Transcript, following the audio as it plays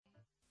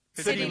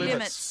City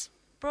Limits.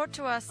 Brought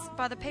to us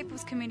by the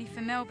People's Committee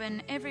for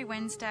Melbourne every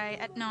Wednesday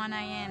at 9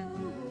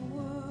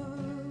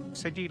 a.m.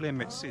 City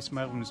Limits is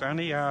Melbourne's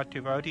only hour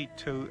devoted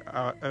to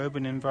our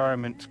urban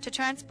environment, To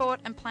transport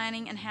and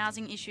planning and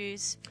housing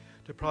issues,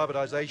 to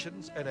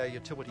privatisations and our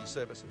utility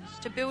services,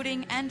 to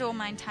building and or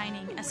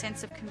maintaining a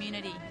sense of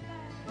community.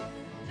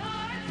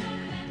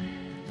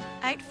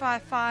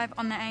 855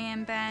 on the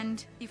AM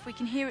band, if we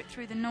can hear it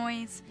through the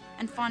noise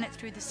and find it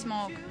through the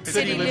smog.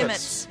 City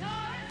Limits.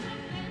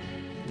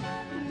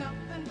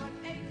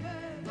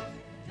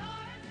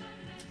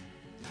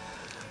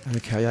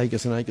 Okay,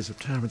 acres and acres of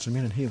tar and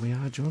cement, and here we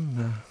are,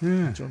 John.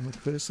 John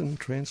McPherson,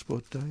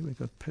 Transport Day. We've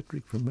got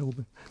Patrick from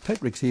Melbourne.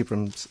 Patrick's here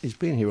he's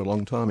been here a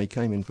long time. He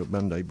came in for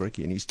Monday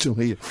Brekkie and he's still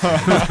here.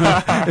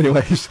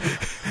 Anyway,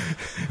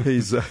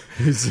 he's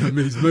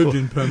moved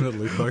in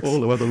permanently, folks. All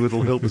the other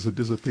little helpers have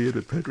disappeared,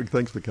 but Patrick,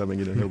 thanks for coming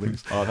in and helping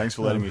us. Oh, thanks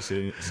for letting me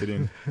sit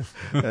in.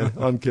 And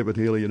I'm Kevin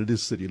Healy, and it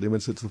is City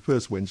Limits. It's the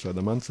first Wednesday of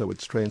the month, so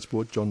it's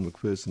Transport. John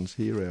McPherson's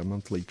here, our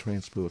monthly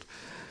transport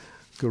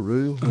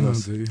guru.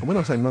 When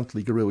I say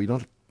monthly guru, you're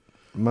not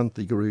a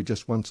monthly guru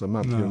just once a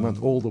month. No. You're a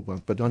month all the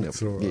month. But I know,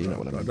 It's all right. you know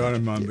what I mean. I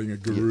don't mind being a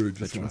guru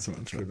just that's once a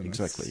right, month.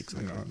 that's right. Kevin. Exactly.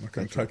 You know, I'm not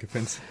going to take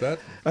offence at that.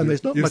 And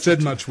there's not You've much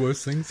said much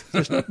worse things.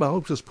 I'll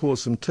just pour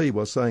some tea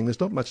while saying there's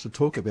not much to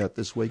talk about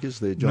this week,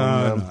 is there,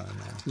 John? No.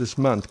 This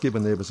month,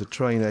 given there was a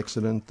train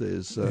accident,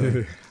 there's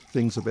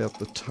things about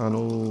the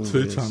tunnel.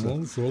 Two there's,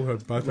 tunnels, all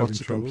have both having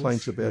lots of troubles.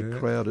 complaints about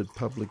crowded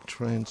public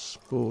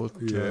transport.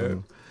 Yeah.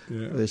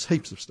 There's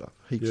heaps of stuff.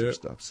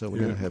 So we're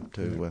going to have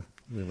to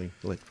really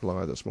let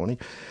fly this morning.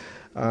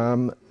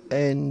 And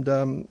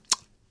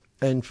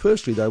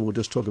firstly, though, we'll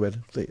just talk about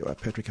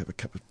Patrick, have a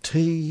cup of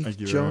tea.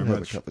 Thank you John, very have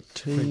much. a cup of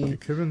tea. Thank you,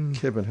 Kevin.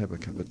 Kevin, have a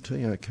cup of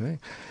tea. Okay.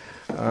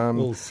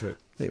 All set.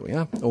 There we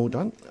are, all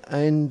done.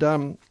 And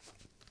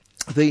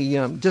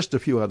just a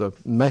few other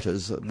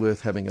matters worth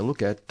having a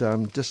look at.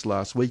 Just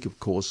last week, of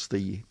course,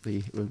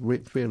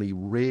 fairly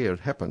rare it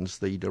happens,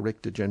 the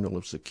Director General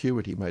of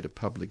Security made a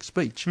public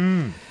speech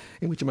in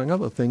which, among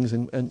other things,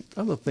 and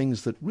other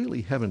things that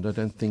really haven't, I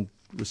don't think,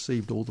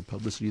 received all the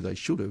publicity they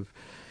should have,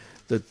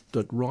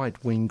 that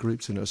right-wing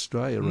groups in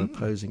Australia are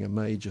posing a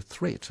major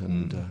threat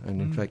and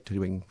in fact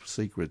doing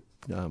secret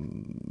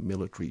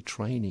military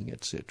training,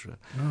 etc.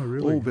 Oh,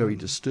 really? All very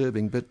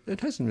disturbing, but it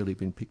hasn't really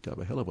been picked up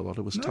a hell of a lot.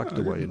 It was tucked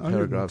away in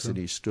paragraphs in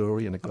his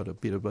story, and it got a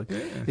bit of a...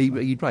 He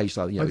raised...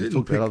 I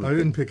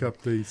didn't pick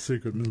up the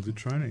secret military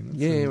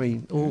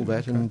training. All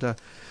that, and...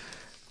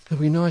 it'd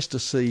be nice to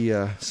see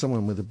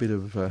someone with a bit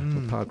of,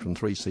 apart from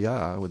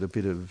 3CR, with a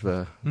bit of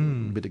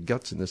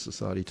guts in this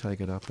society take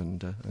it up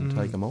and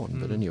take them on.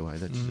 But anyway,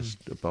 that's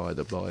just a by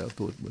the by. I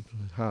thought it was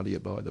hardly a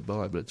by the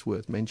by, but it's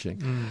worth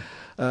mentioning.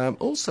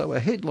 Also, a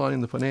headline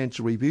in the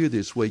Financial Review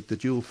this week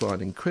that you'll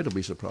find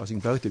incredibly surprising,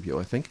 both of you,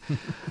 I think.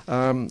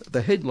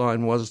 The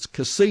headline was,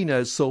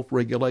 Casino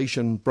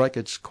Self-Regulation,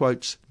 brackets,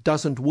 quotes,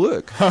 doesn't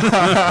work.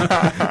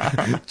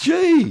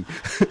 Gee,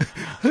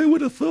 who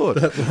would have thought?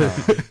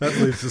 That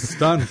leaves us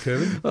stunned,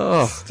 Kevin.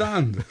 Oh.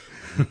 Stunned.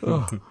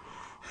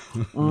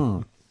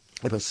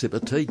 Have a sip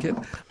of tea,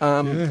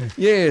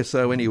 Kev.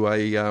 So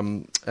anyway,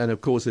 and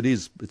of course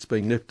it's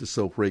being left to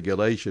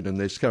self-regulation, and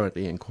there's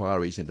currently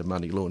inquiries into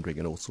money laundering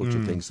and all sorts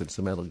of things, and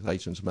some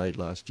allegations made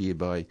last year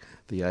by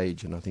The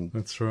Age and I think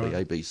That's right.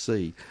 the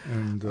ABC.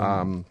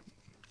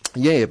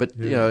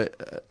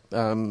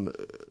 And,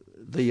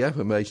 the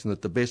affirmation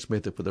that the best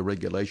method for the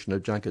regulation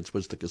of junkets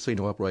was the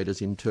casino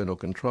operators' internal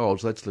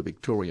controls, that's the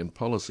Victorian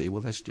policy.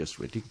 Well, that's just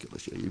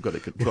ridiculous. You've got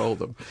to control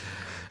them.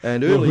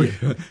 And earlier...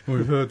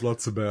 we've heard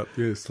lots of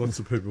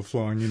people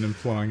flying in and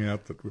flying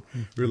out that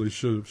really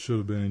should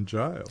have been in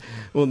jail.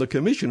 Well, the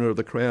Commissioner of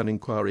the Crown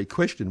Inquiry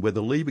questioned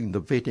whether leaving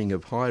the vetting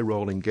of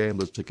high-rolling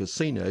gamblers to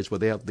casinos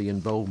without the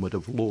involvement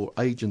of law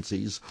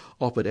agencies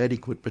offered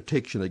adequate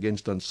protection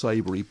against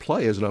unsavoury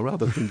players, and I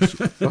rather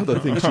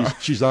think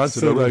she's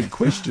answered her own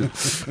question.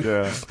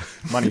 Yeah,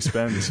 money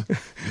spent.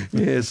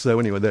 Yes, so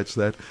anyway, that's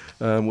that.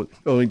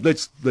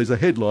 There's a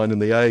headline in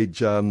The Age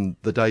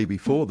the day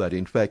before that,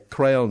 in fact,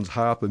 Crown's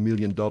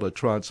 $500,000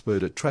 transfer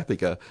to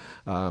trafficker,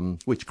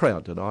 which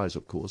Crown denies,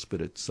 of course,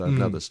 but it's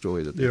another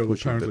story that they're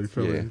pushing. Apparently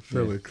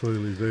fairly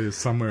clearly there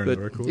somewhere in the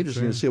records.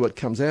 Interesting to see what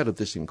comes out of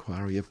this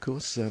inquiry, of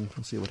course, and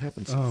see what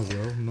happens. Oh,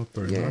 well, not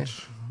very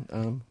much.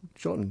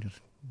 John,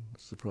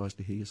 surprised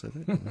to hear you say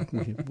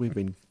that. We've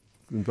been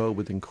involved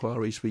with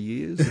inquiries for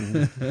years,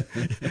 and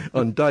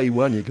on day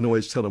one you can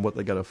always tell them what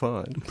they're going to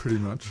find. Pretty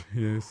much,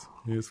 yes.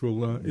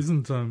 Well,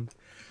 isn't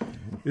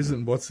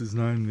what's his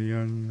name, the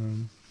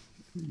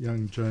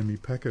young Jamie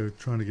Packer,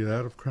 trying to get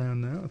out of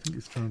Crown now? I think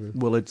he's trying to.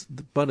 Well,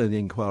 one of the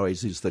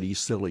inquiries is that he's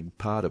selling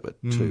part of it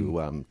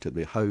to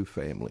the Ho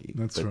family.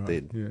 That's but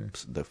right.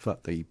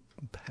 The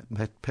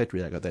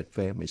patriarch of that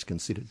family is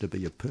considered to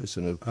be a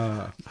person of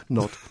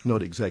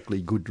not exactly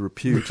good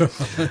repute,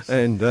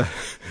 and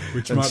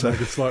which and might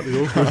make it slightly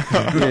awkward.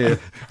 yeah,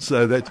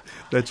 so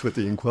that's what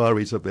the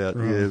inquiry's about.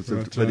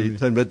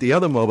 But the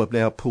other mob have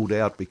now pulled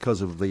out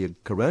because of the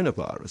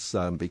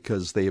coronavirus,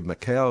 because their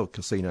Macau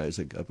casinos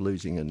are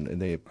losing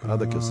and their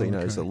other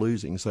casinos are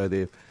losing.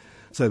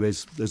 So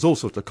there's all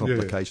sorts of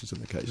complications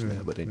in the case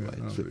now. But anyway,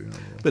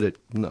 I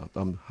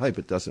hope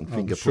it doesn't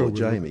finger poor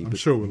Jamie. I'm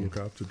sure we'll look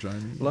after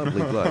Jamie.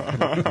 Lovely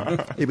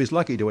bloke. He was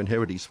lucky to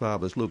inherit his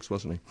father's looks,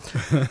 wasn't he?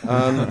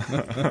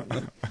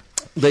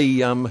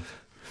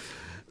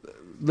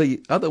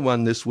 The other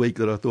one this week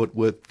that I thought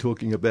worth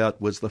talking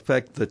about was the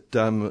fact that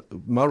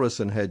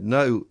Morrison had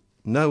no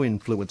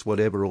influence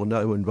whatever or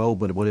no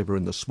involvement whatever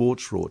in the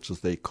sports rorts,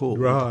 as they're called.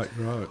 Right.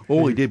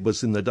 All he did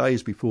was, in the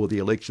days before the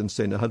election,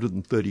 send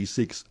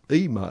 136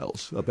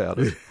 emails about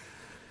it,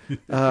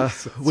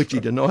 which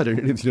he denied had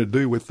anything to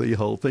do with the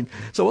whole thing.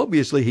 So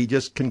obviously he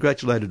just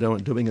congratulated on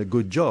doing a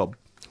good job.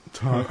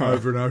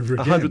 Over and over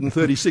again.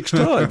 136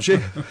 times,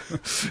 yeah.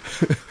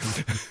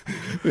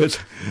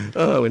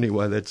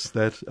 Anyway, that's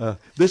that.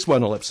 This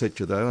one will upset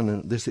you, though,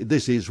 and this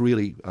is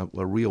really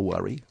a real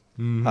worry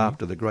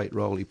after the great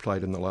role he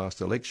played in the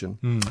last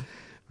election.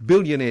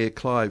 Billionaire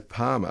Clive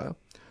Palmer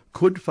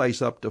could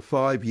face up to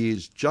 5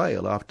 years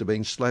jail after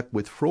being slapped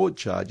with fraud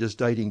charges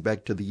dating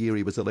back to the year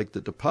he was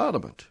elected to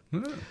Parliament.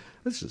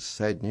 This is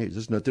sad news,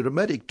 isn't it? The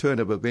dramatic turn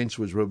of events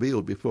was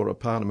revealed before a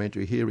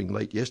parliamentary hearing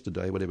late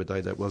yesterday, whatever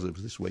day that was, it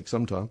was this week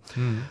sometime,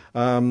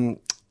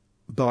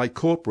 by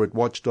corporate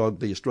watchdog,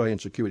 the Australian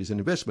Securities and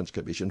Investments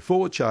Commission.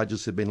 4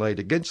 charges have been laid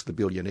against the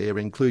billionaire,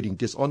 including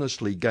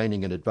dishonestly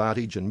gaining an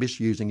advantage and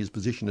misusing his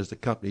position as the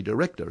company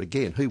director.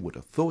 Again, who would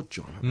have thought,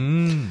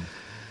 John?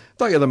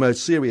 They are the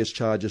most serious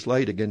charges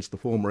laid against the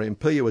former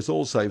MP, who is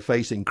also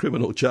facing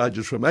criminal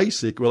charges from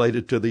ASIC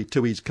related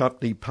to his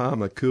company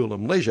Palmer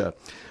Coolum Leisure.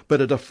 But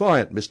a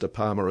defiant Mr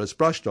Palmer has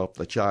brushed off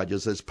the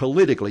charges as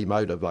politically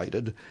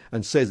motivated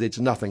and says it's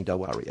nothing to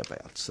worry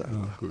about. So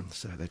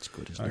that's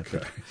good, isn't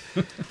it?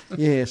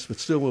 Yes, but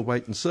still we'll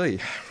wait and see.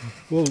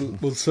 Well,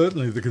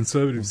 certainly the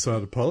Conservative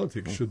side of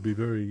politics should be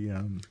very,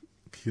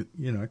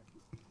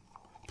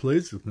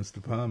 pleased with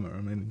Mr Palmer. I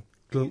mean,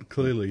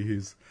 clearly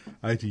his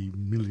 $80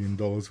 million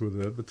worth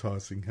of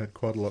advertising had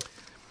quite a lot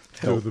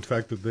to do with the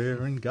fact that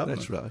they're in government.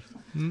 That's right.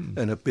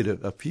 And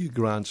a few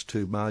grants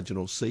to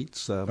marginal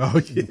seats.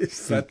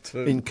 That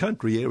too. In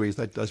country areas,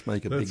 that does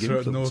make a big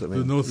influence.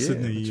 The North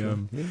Sydney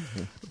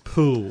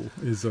pool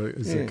is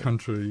a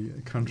country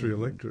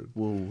electorate.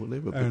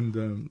 And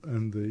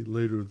the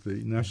leader of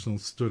the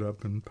Nationals stood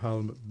up in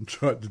Parliament and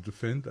tried to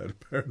defend that,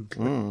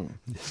 apparently.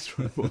 That's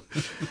right. Well,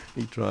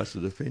 he tries to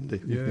defend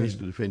it. He needs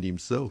to defend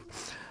himself.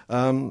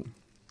 And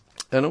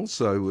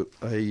also,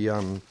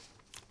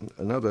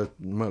 another,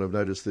 you might have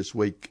noticed this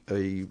week,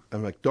 a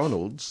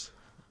McDonald's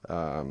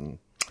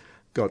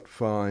got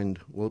fined.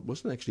 Well, it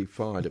wasn't actually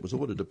fined. It was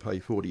ordered to pay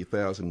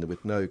 $40,000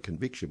 with no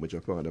conviction, which I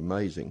find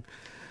amazing.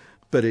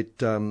 But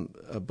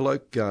a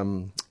bloke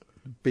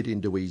bit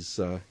into his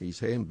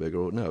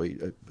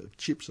hamburger,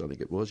 chips, I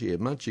think it was. Yeah,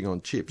 munching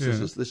on chips. Yeah.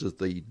 This is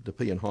the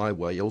Nepean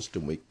Highway,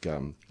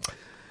 Elstonwick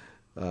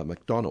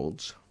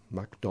McDonald's.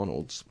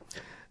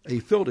 He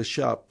felt a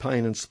sharp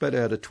pain and spat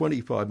out a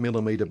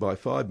 25mm by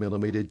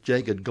 5mm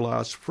jagged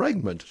glass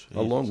fragment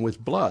along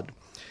with blood.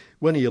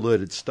 When he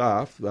alerted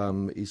staff,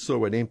 he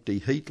saw an empty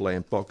heat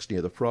lamp box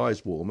near the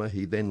fries warmer.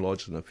 He then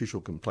lodged an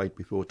official complaint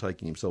before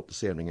taking himself to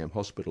Sandringham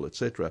Hospital,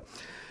 etc.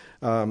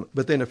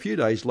 But then a few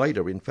days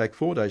later, in fact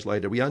 4 days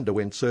later, he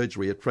underwent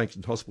surgery at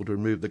Frankston Hospital to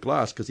remove the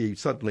glass because he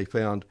suddenly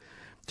found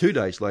 2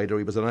 days later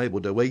he was unable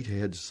to eat. He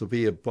had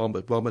severe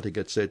vomiting,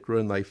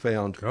 etc., and they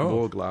found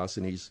more glass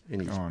in his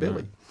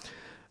belly. No.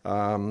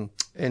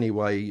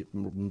 Anyway,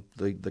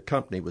 the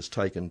company was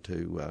taken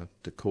to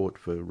court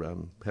for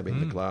having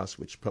the glass,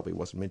 which probably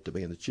wasn't meant to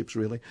be in the chips,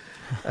 really.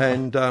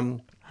 And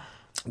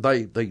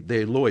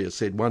their lawyer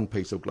said one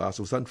piece of glass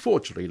was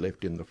unfortunately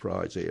left in the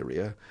fries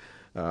area.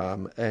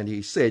 And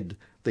he said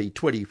the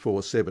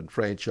 24/7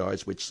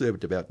 franchise, which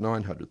served about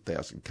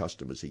 900,000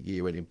 customers a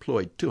year and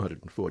employed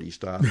 240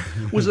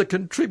 staff, was a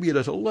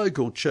contributor to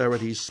local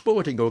charities,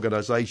 sporting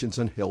organisations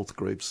and health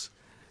groups.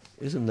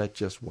 Isn't that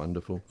just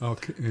wonderful?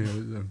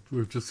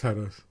 We've just had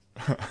a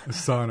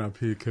sign up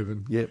here,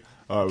 Kevin. Yep.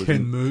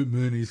 Ken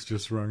Mooney's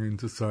just rung in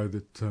to say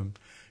that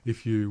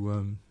if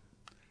you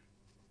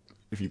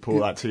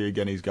pull that tea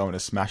again, he's going to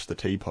smash the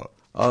teapot.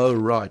 Oh,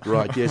 right.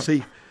 Yes,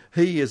 he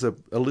is a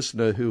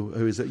listener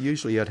who is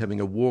usually out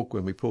having a walk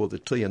when we pour the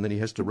tea, and then he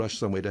has to rush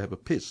somewhere to have a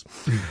piss.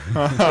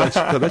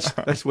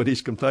 That's what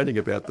he's complaining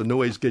about. The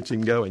noise gets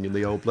him going in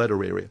the old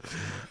bladder area.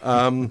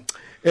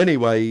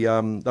 Anyway,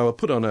 they were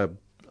put on a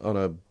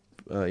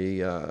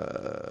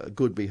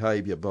good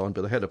behaviour bond,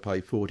 but they had to pay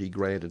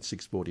 $40,000 and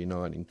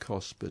 $649 in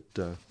costs. But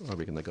I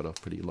reckon they got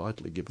off pretty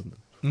lightly, given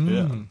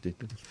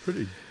it's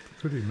pretty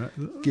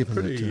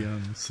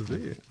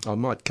severe. I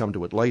might come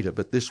to it later,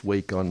 but this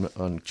week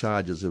on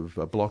charges of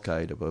a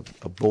blockade of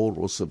a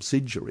Ballross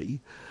subsidiary,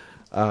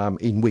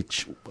 in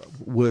which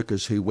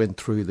workers who went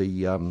through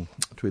the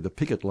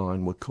picket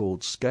line were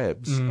called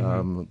scabs.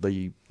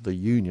 The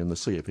union, the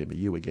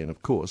CFMEU again,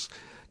 of course,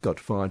 got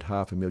fined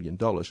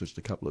 $500,000 just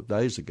a couple of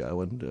days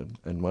ago,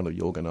 and one of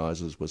the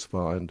organisers was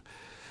fined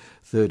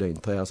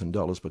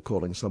 $13,000 for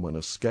calling someone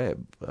a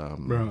scab.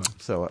 Right.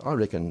 So I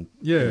reckon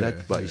in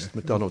that base,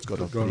 McDonald's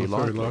got off pretty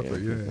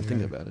lightly.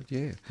 Think about it.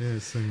 Yeah.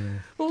 Yes.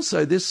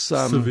 Also, this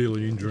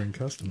severely injuring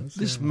customers.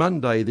 This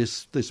Monday,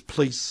 this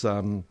police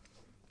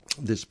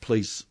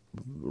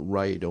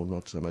raid, or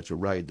not so much a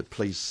raid, the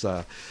police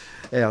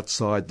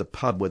outside the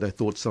pub where they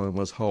thought someone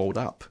was holed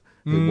up.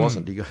 Who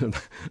wasn't. And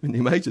the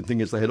amazing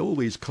thing is they had all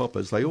these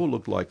coppers. They all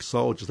looked like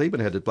soldiers. They even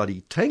had a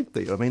bloody tank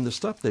there. I mean, the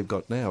stuff they've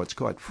got now, it's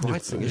quite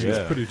frightening, isn't it?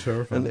 It's pretty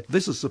terrifying. And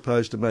this is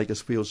supposed to make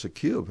us feel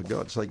secure. For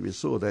God's sake, if you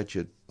saw that,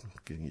 you'd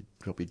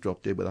probably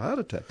drop dead with a heart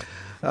attack.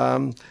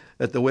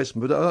 At the West,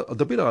 but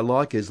the bit I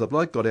like is the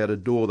bloke got out a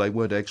door they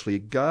weren't actually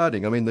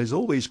guarding. I mean, there's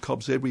all these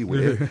cops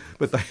everywhere,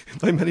 but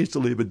they managed to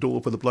leave a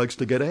door for the blokes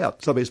to get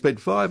out. So they spent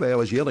 5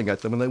 hours yelling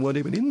at them and they weren't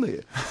even in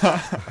there.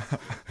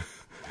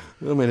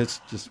 I mean, it's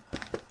just...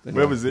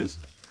 Anyway, where was this?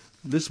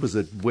 This was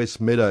at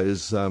West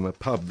Meadows, a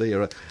pub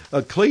there.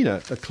 A cleaner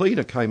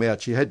came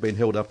out. She had been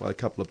held up by a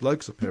couple of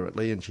blokes,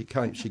 apparently, and she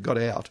got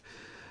out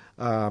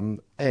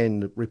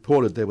and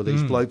reported there were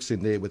these blokes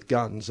in there with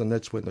guns, and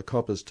that's when the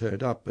coppers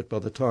turned up. But by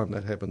the time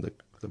that happened,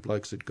 the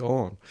blokes had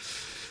gone.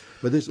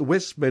 But this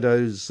West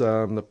Meadows,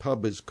 the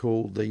pub is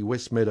called the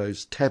West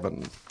Meadows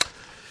Tavern.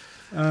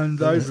 And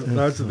those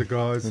are the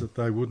guys that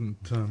they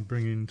wouldn't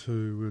bring in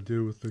to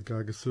deal with the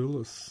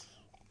Gargasoulis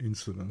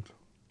incident.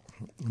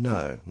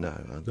 No.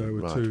 They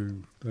were right.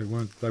 They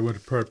weren't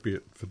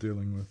appropriate for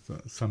dealing with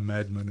some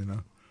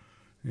madman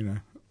in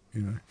a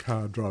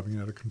car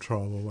driving out of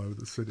control all over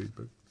the city.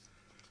 But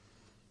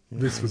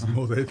this was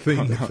more their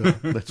thing.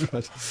 That's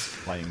right.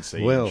 Playing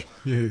siege. Well,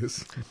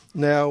 yes.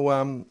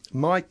 Now,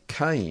 Mike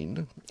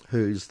Kane,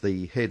 who's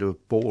the head of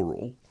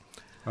Boral.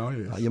 Oh,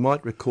 yes. You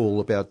might recall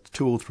about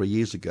 2 or 3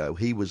 years ago,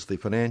 he was the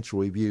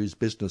Financial Review's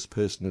Business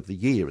Person of the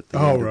Year at the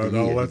end of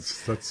the year.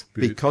 That's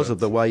because of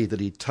the way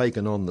that he'd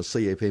taken on the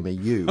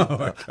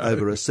CFMEU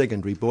over a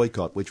secondary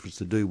boycott, which was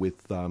to do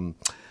with that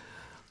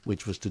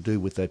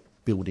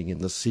building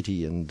in the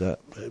city, and there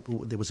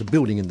was a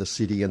building in the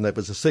city, and there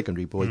was a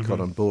secondary boycott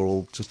on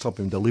Boral to stop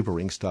him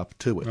delivering stuff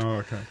to it. Oh,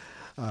 okay.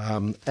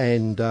 Would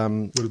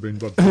have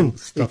been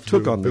stuff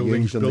took on the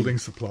unions. Building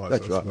supplies.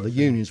 That's right. The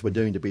unions were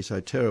deemed to be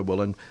so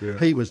terrible, and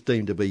he was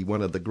deemed to be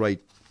one of the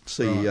great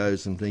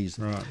CEOs, and he's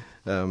Mike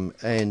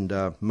Kane.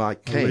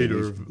 Mike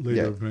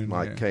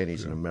Kane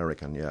is an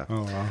American,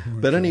 Oh, wow.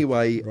 But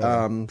anyway,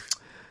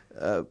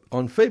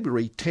 on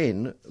February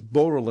 10,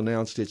 Boral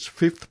announced its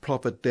 5th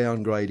profit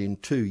downgrade in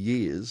 2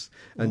 years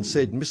and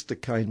said Mr.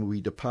 Kane will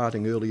be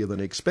departing earlier than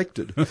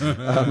expected.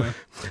 And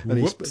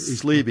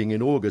he's leaving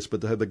in August,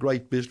 but the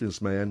great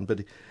businessman,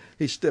 but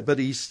he's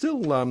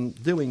still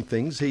doing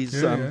things. He's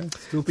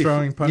still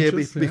throwing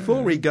punches.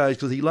 Before he goes,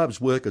 because he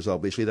loves workers,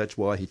 obviously, that's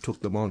why he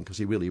took them on, because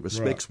he really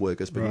respects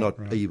workers, but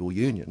not evil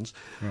unions.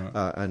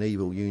 And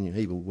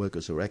evil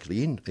workers are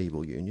actually in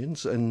evil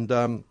unions.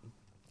 And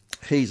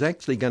he's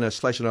actually going to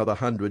slash another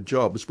 100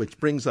 jobs, which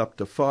brings up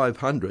to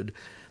 500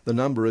 the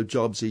number of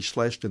jobs he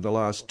slashed in the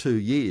last 2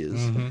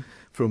 years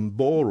from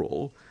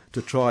Boral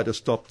to try to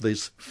stop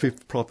this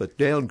 5th profit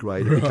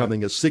downgrade of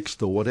becoming a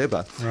 6th or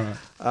whatever.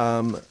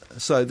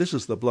 So this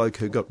is the bloke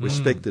who got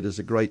respected as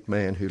a great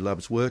man who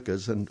loves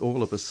workers, and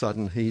all of a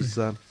sudden he's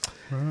in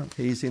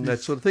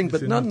that sort of thing.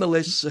 But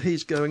nonetheless,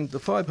 the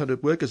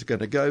 500 workers are going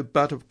to go.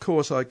 But of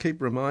course, I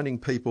keep reminding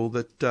people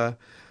that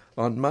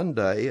on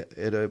Monday,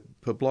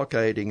 for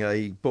blockading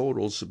a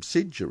Boral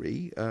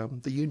subsidiary,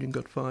 the union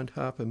got fined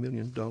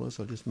 $500,000.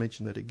 I just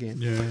mentioned that again.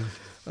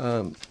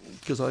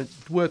 Because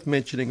it's worth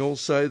mentioning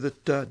also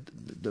that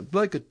the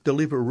bloke at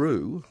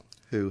Deliveroo,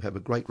 who have a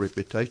great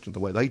reputation the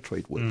way they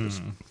treat workers,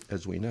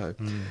 as we know,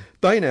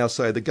 they now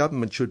say the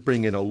government should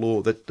bring in a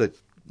law that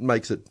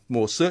makes it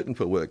more certain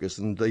for workers.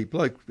 And the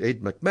bloke,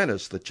 Ed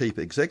McManus, the chief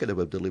executive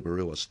of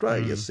Deliveroo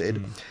Australia,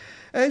 said,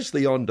 as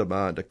the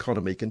on-demand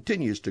economy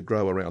continues to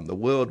grow around the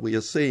world, we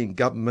are seeing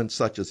governments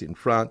such as in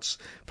France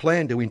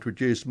plan to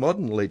introduce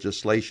modern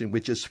legislation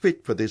which is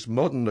fit for this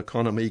modern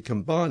economy,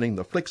 combining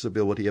the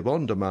flexibility of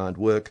on-demand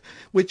work,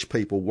 which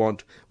people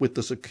want, with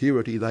the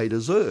security they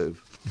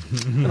deserve.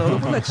 And I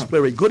thought, well, that's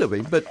very good of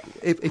him, but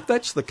if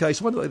that's the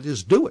case, why don't they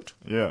just do it?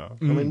 Yeah.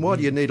 I mean, why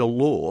do you need a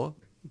law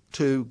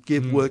to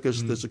give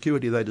workers the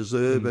security they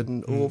deserve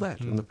and all that?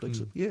 And the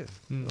flexibility,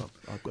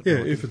 I've got no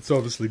idea. If it's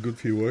obviously good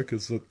for your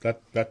workers,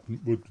 that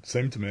would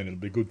seem to mean it'll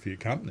be good for your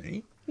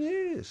company.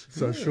 Yes.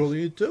 So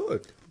surely you do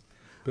it.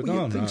 But Well,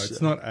 no, you'd think it's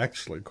so. not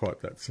actually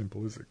quite that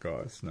simple, is it,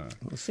 guys? No.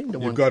 I seem to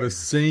You've want- got to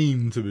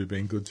seem to be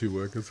being good to your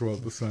workers while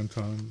at the same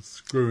time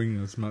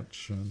screwing as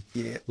much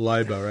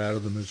labour out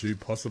of them as you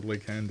possibly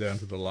can down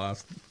to the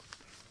last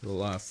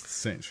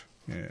cent.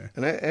 Yeah.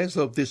 And as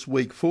of this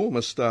week,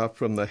 former staff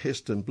from the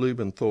Heston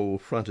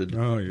Blumenthal-fronted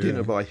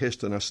Dinner by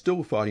Heston are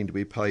still fighting to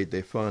be paid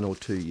their final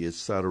 2 years'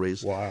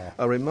 salaries. Wow.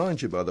 I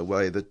remind you, by the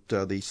way, that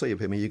the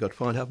CFMEU got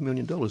fined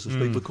 $500,000 as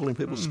people calling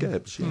people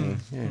scabs.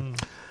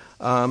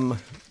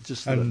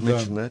 Just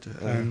mention that.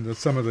 And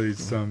some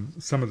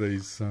of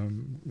these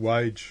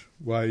wage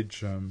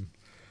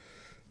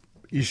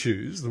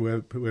issues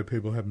where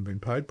people haven't been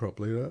paid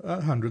properly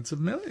are hundreds of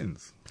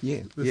millions.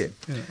 Yeah.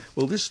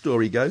 Well, this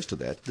story goes to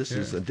that. This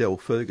is Adele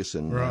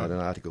Ferguson wrote an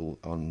article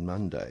on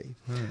Monday.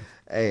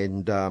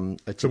 And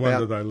it's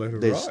about they let her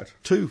there's write.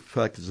 two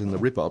factors in the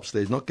rip-offs.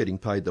 They're not getting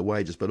paid the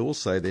wages, but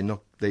also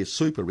their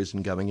super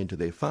isn't going into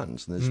their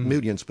funds. And there's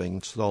millions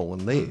being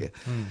stolen there,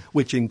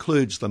 which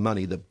includes the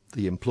money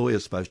the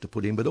employer's supposed to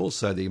put in, but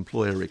also the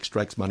employer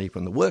extracts money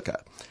from the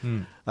worker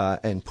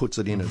and puts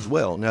it in as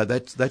well. Now,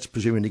 that's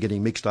presumably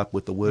getting mixed up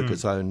with the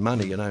worker's own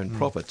money and own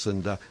profits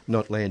and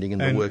not landing in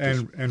the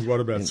worker's... And what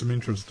about some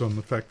interest on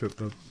the fact that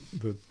this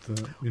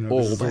has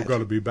all got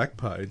to be back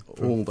paid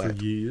for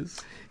years?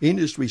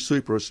 Industry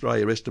Super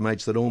Australia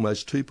estimates that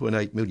almost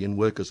 2.8 million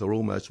workers, or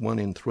almost 1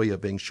 in 3, are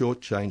being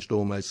shortchanged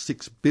almost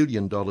 $6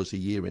 billion a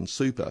year in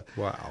super.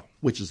 Wow.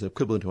 Which is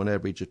equivalent to an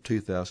average of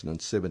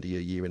 $2,070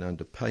 a year in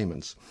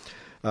underpayments.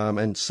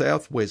 And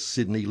southwest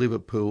Sydney,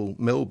 Liverpool,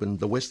 Melbourne,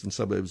 the western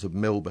suburbs of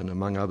Melbourne,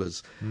 among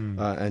others,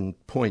 and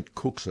Point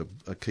Cook's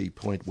a key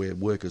point where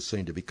workers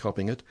seem to be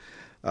copping it.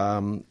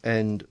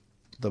 And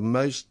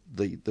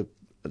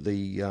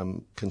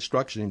the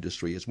construction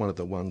industry is one of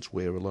the ones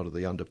where a lot of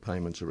the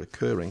underpayments are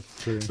occurring.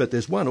 True. But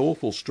there's one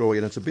awful story,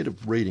 and it's a bit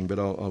of reading, but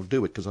I'll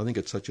do it because I think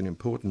it's such an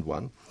important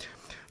one.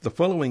 The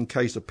following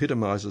case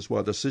epitomises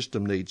why the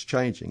system needs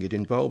changing. It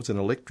involves an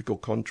electrical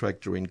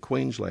contractor in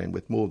Queensland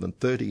with more than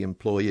 30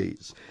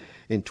 employees.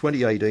 In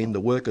 2018,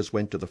 the workers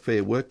went to the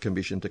Fair Work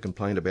Commission to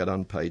complain about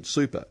unpaid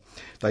super.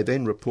 They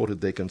then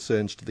reported their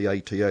concerns to the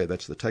ATO,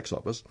 that's the tax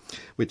office,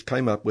 which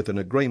came up with an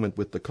agreement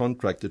with the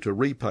contractor to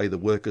repay the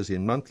workers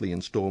in monthly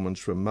instalments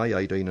from May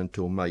 18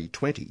 until May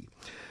 20.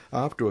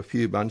 After a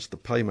few months, the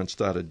payment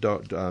started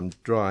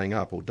dying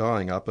up,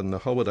 and the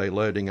holiday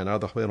loading and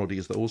other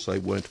penalties that also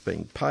weren't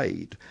being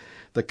paid.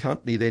 The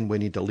company then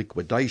went into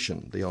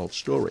liquidation, the old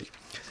story.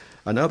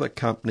 Another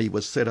company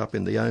was set up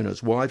in the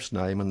owner's wife's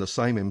name, and the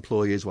same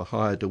employees were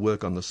hired to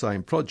work on the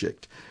same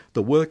project.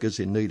 The workers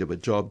in need of a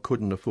job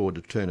couldn't afford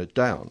to turn it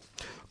down.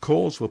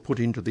 Calls were put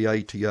into the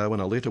ATO,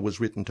 and a letter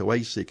was written to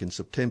ASIC in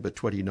September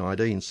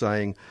 2019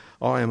 saying,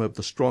 "I am of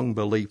the strong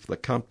belief the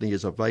company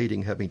is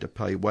evading having to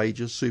pay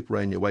wages,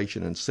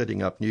 superannuation and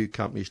setting up new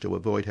companies to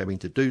avoid having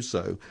to do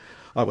so.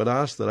 I would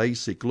ask that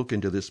ASIC look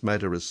into this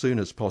matter as soon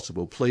as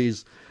possible,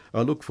 please.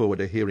 I look forward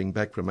to hearing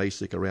back from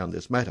ASIC around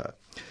this matter."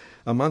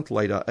 A month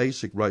later,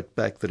 ASIC wrote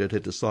back that it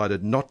had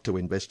decided not to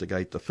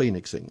investigate the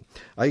phoenixing.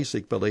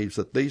 ASIC believes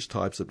that these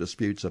types of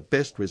disputes are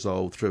best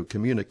resolved through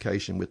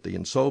communication with the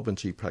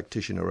insolvency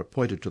practitioner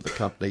appointed to the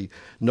company,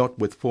 not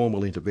with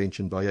formal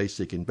intervention by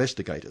ASIC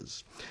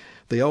investigators.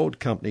 The old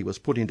company was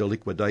put into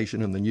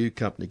liquidation and the new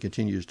company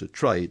continues to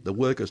trade. The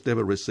workers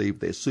never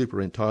received their super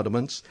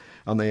entitlements,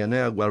 and they are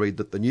now worried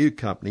that the new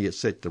company is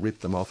set to rip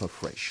them off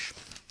afresh.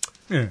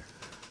 Yeah.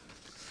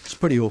 It's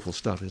pretty awful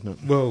stuff, isn't it?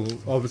 Well,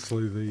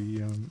 obviously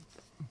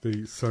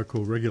the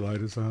so-called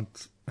regulators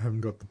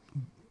haven't got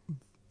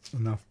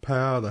enough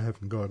power. They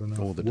haven't got enough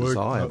or the work,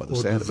 desire, by the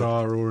sound of it.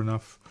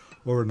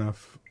 or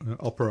enough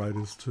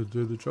operators to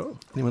do the job.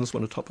 Anyone else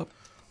want to top up?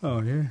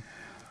 Oh yeah,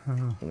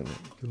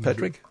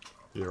 Patrick.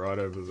 You're right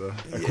over the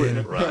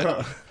equipment.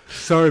 Right.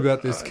 Sorry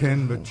about this,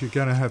 Ken, but you're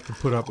going to have to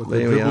put up with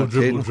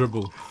the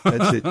dribble.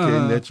 That's it,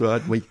 Ken. That's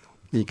right.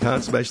 You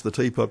can't smash the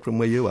teapot from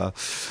where you are.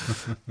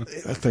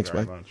 Thanks,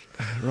 mate. Much.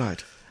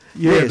 Right.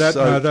 Yeah,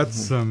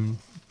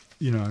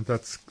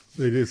 it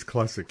is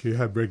classic. You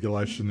have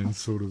regulation in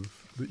sort of,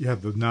 you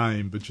have the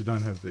name, but you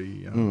don't have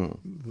the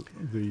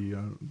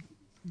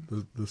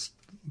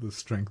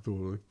strength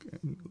or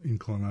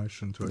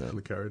inclination to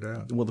actually carry it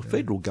out. Well, the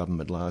federal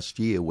government last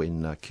year,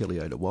 when Kelly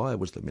O'Dwyer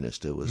was the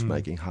minister, was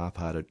making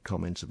half-hearted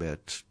comments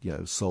about,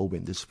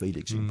 solving this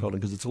phoenixing problem,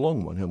 because it's a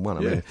long one. And I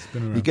mean,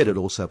 you get it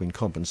also in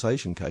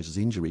compensation cases,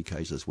 injury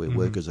cases, where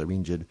workers are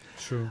injured,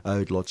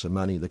 owed lots of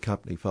money, the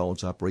company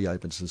folds up,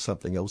 reopens and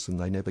something else, and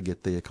they never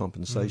get their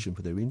compensation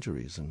for their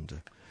injuries.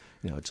 And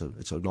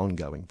it's an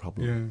ongoing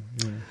problem.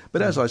 Yeah.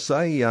 But as I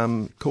say,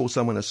 call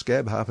someone a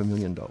scab,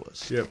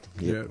 $500,000. Yep.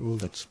 Yeah. Well,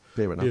 that's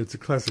fair enough. Yeah, it's a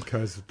classic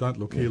case of don't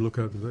look here, look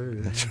over there.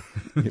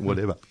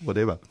 Whatever.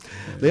 Yes.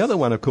 The other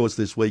one, of course,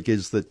 this week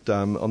is that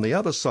on the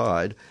other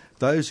side,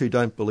 those who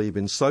don't believe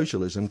in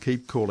socialism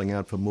keep calling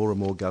out for more and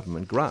more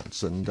government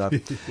grants. And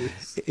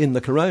in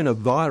the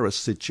coronavirus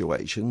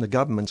situation, the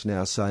government's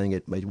now saying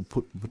it may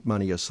put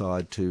money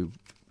aside to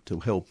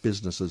help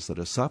businesses that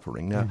are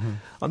suffering. Now,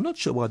 I'm not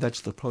sure why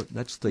that's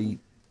the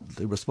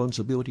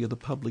responsibility of the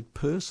public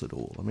purse at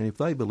all. I mean, if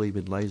they believe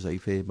in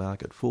laissez-faire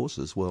market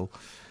forces, well,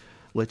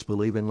 let's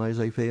believe in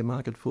laissez-faire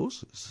market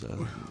forces.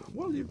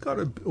 Well, you've got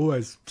to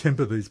always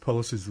temper these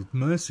policies with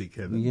mercy,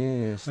 Kevin.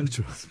 Yes. And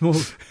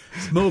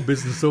small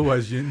business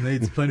always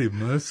needs plenty of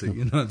mercy,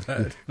 you know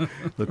that.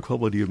 The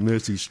quality of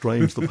mercy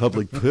strains the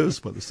public purse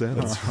by the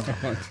sounds.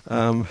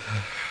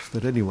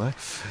 But anyway.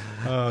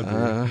 Oh,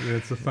 dear. Yeah,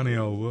 it's a funny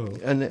old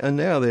world. And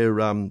now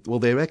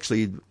they're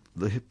actually,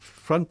 the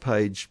front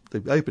page,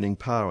 the opening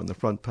par on the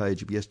front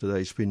page of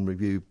yesterday's Fin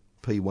Review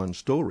P1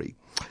 story.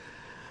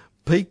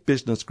 Peak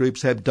business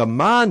groups have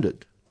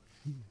demanded's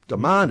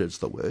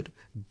the word,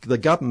 the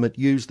government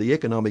use the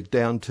economic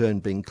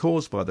downturn being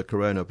caused by the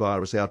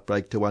coronavirus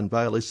outbreak to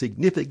unveil a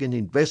significant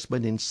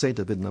investment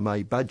incentive in the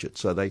May budget.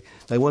 So they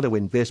want to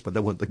invest, but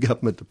they want the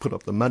government to put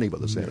up the money by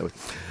the sound of it,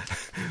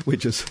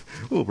 which is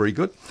all very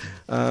good.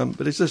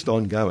 But it's just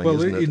ongoing,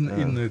 isn't it?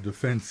 In their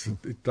defence,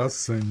 it does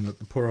seem that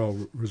the poor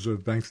old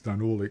Reserve Bank's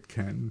done all it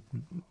can,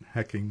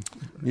 hacking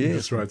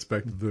interest rates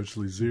back to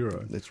virtually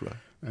zero. That's right.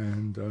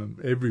 And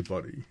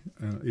everybody,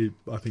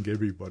 I think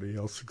everybody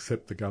else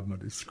except the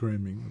government is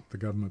screaming that the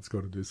government's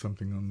got to do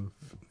something on the,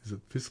 is it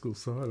fiscal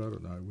side? I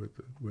don't know,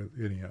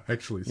 anyhow,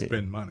 actually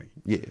spend money.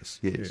 Yes,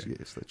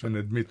 that's right. And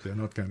admit they're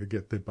not going to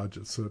get their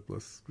budget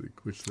surplus,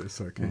 which they're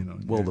so keen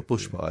on. Well, the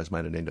bushfires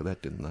made an end of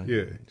that, didn't they?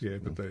 Yeah,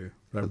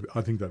 but I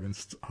think they've been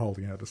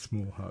holding out a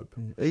small hope.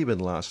 Even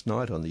last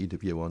night on the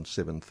interview on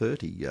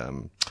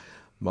 7:30,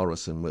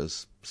 Morrison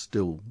was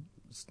still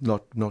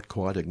not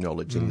quite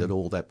acknowledging that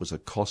all that was a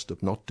cost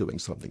of not doing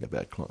something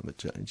about climate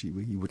change. He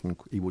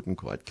wouldn't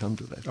quite come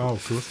to that. Oh,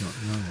 of course not.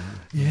 No.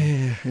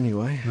 Yeah.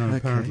 Anyway. No. Okay.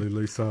 Apparently,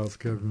 Lee Sales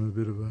gave him a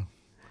bit of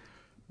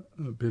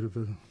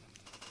a.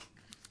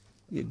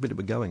 Yeah, a bit of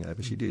a going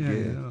over. She did.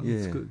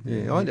 That's good.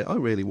 Yeah. I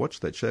rarely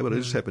watched that show, but I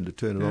just happened to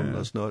turn it on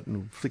last night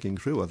and flicking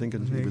through. I think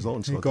it was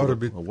on. So He got a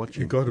bit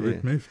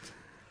miffed.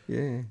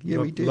 Yeah,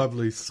 we did.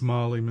 Lovely,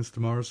 smiley Mr.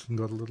 Morrison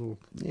got a little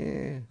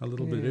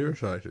bit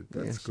irritated.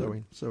 That's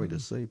good. Sorry to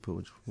see,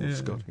 poor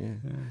Scott. Yeah.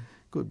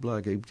 Good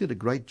bloke. He did a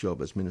great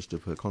job as Minister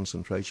for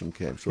Concentration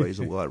Camps, raise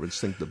a wire and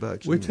sink the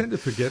boats. We tend to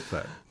forget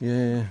that.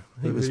 Yeah,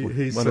 he was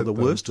one of the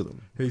worst of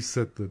them. He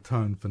set the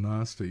tone for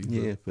nasty.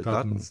 Yeah, for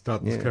Dutton's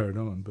carried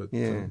on, but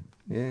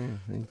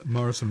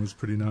Morrison was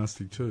pretty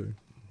nasty too.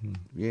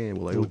 Yeah,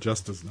 well, they all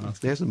just as nasty.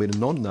 There hasn't been a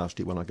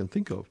non-nasty one I can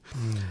think of.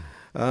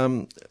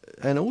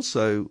 And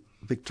also,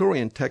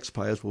 Victorian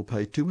taxpayers will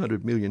pay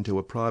 $200 million to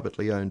a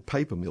privately owned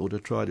paper mill to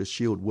try to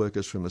shield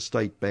workers from a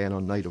state ban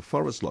on native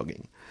forest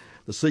logging.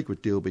 The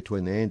secret deal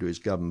between the Andrews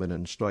government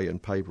and Australian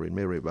Paper in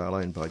Maryvale,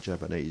 owned by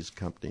Japanese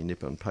company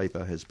Nippon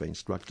Paper, has been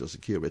struck to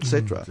secure,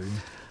 etc.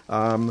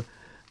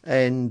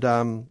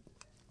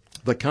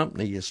 The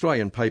company,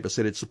 Australian Paper,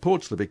 said it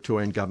supports the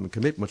Victorian government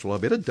commitment. Well, I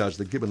bet it does.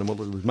 They've given them all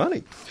of this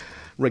money.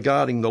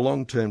 Regarding the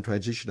long-term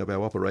transition of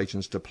our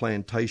operations to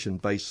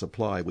plantation-based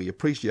supply, we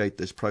appreciate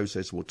this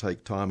process will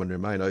take time and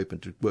remain open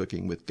to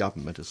working with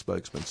government, a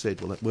spokesman said.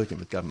 Well, that working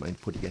with government means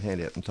putting your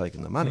hand out and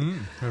taking the money.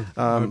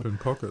 Open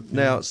pocket.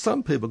 Now,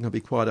 some people can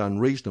be quite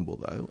unreasonable,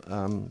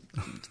 though.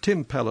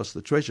 Tim Pallas,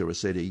 the Treasurer,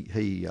 said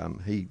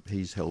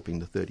he's helping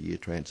the 30-year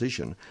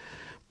transition.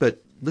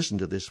 But listen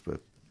to this for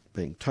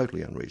being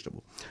totally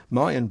unreasonable.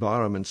 My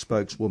Environment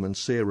spokeswoman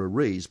Sarah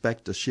Rees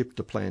backed a shift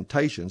to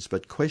plantations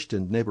but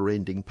questioned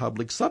never-ending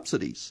public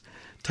subsidies.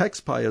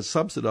 Taxpayers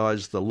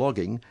subsidise the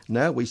logging,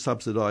 now we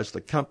subsidise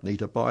the company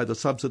to buy the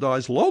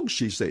subsidised logs,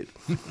 she said.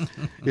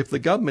 If the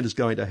government is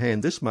going to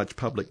hand this much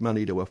public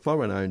money to a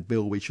foreign-owned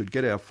bill, we should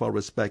get our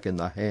forests back in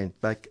the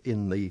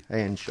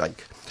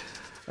handshake.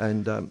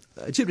 And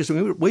it's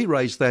interesting, we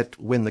raised that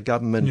when the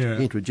government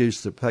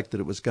introduced the fact that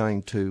it was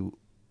going to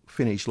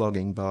finish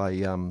logging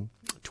by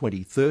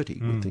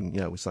 2030.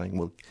 We're saying,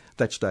 well, at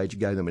that stage you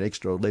gave them an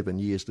extra 11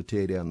 years to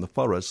tear down the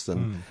forests,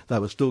 and they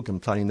were still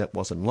complaining that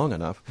wasn't long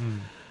enough.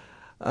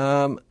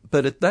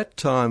 But at that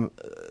time,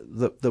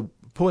 the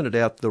pointed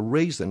out the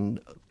reason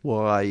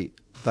why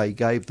they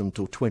gave them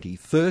till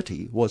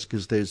 2030 was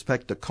because there's, in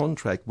fact, a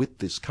contract with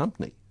this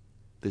company,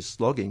 this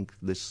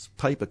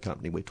paper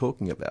company we're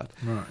talking about,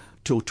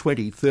 till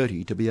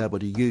 2030 to be able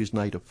to use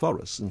native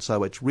forests. And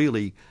so it's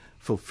really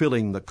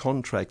fulfilling the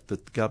contract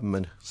that the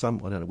government, I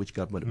don't know which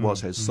government it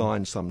was, has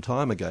signed some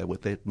time ago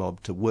with that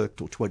mob to work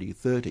till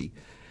 2030.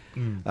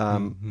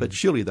 But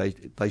surely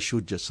they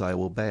should just say,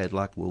 well, bad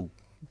luck, we'll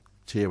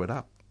tear it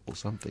up or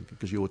something,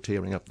 because you're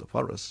tearing up the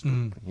forest.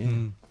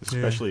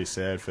 Especially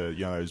sad for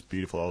those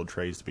beautiful old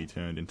trees to be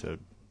turned into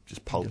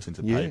just pulped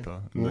into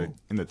paper.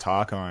 In the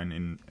Tarkine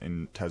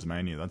in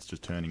Tasmania, that's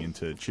just turning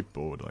into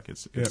chipboard. Like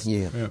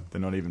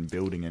they're not even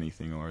building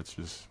anything, or it's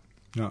just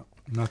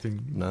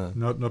nothing. No,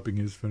 not being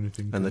used for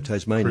anything. And the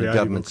Tasmanian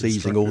government's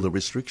easing all the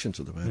restrictions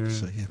at the moment.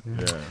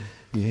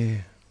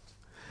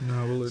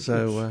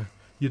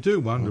 You do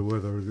wonder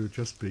whether it would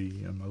just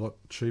be a lot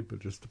cheaper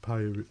just to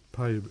pay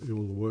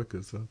all the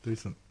workers a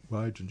decent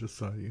wage and just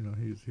say,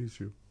 here's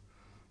your,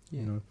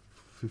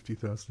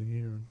 $50,000 a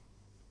year, and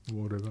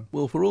whatever.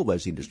 Well, for all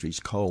those industries,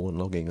 coal and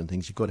logging and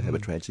things, you've got to have a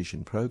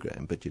transition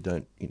program, but you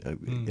don't,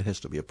 it has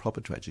to be a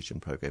proper transition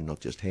program, not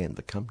just hand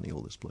the company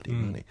all this bloody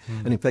money.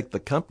 And in fact, the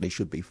company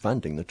should be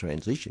funding the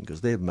transition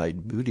because they've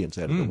made millions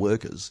out of the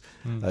workers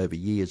over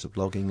years of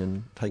logging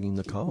and taking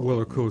the coal.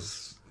 Well, of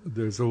course,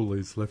 there's all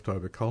these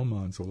leftover coal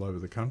mines all over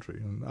the country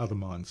and other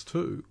mines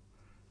too.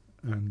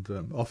 And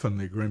often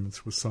the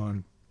agreements were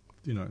signed,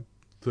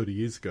 30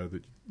 years ago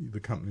that the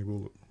company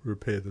will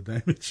repair the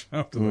damage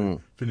after they've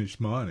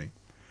finished mining.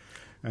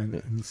 And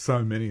in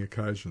so many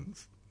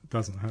occasions, it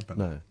doesn't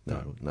happen.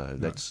 No.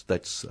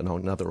 That's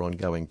another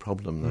ongoing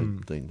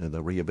problem.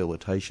 The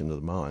rehabilitation of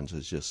the mines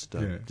is just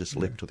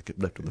left to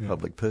the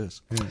public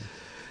purse. Yeah.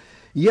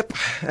 Yep,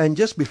 and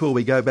just before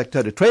we go back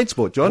to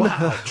transport, John.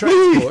 Wow,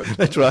 transport.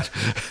 That's right.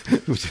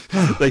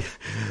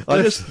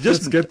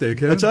 Let's get there,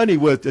 Kevin.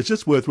 It's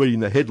just worth reading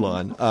the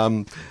headline.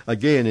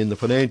 Again, in the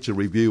Financial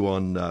Review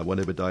on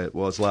whatever day it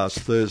was,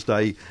 last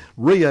Thursday,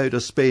 Rio to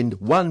spend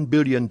 $1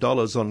 billion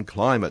on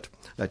climate.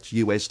 That's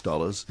US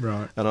dollars.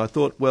 Right. And I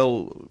thought,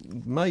 well,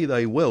 may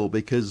they well,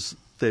 because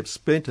they've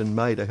spent and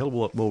made a hell of a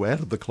lot more out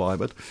of the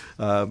climate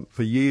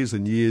for years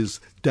and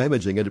years,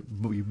 damaging it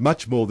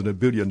much more than $1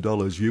 billion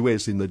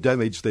US in the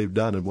damage they've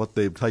done and what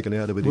they've taken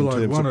out of it in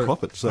terms of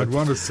profit. So I'd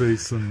want to see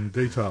some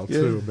detail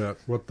too about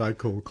what they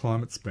call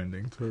climate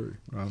spending too.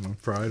 I'm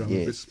afraid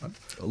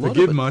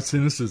forgive my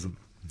cynicism.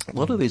 A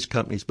lot of these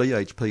companies,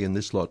 BHP and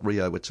this lot,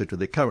 Rio, etc.,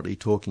 they're currently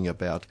talking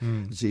about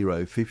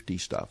 050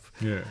 stuff.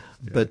 Yeah.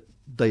 But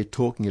they're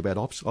talking about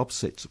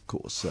offsets, of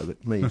course, so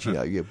that means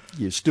you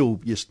still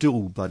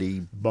bloody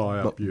buy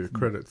up your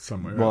credits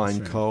somewhere.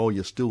 Mine coal,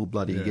 you still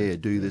bloody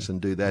do this and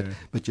do that,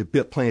 but you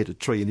plant a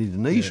tree in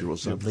Indonesia or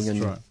something. That's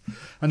right.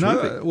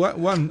 Another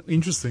one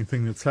interesting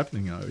thing that's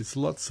happening though is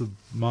lots of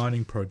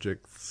mining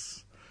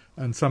projects,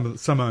 and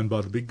some owned by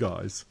the big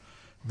guys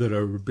that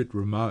are a bit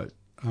remote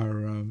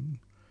are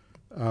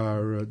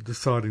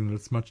deciding that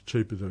it's much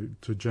cheaper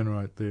to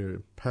generate their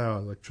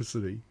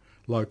electricity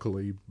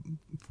locally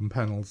from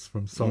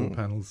solar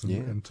panels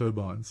and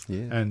turbines,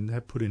 and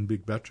have put in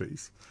big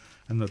batteries,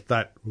 and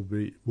that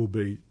will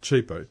be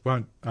cheaper. It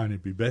won't only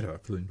be better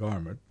for the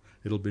environment;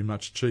 it'll be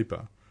much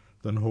cheaper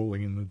than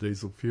hauling in the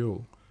diesel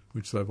fuel,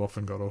 which they've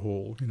often got to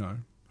haul,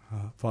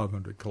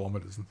 500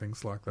 kilometres and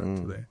things like that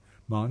to their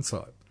mine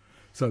site.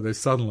 So they're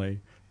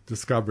suddenly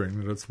discovering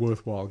that it's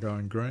worthwhile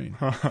going green.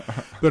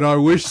 But I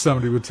wish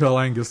somebody would tell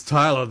Angus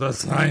Taylor the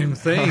same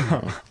thing.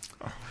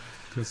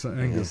 Because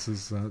Angus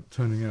is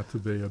turning out to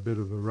be a bit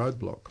of a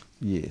roadblock.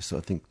 Yes,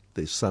 I think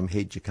there's some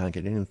hedge you can't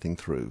get anything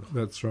through.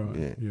 That's right.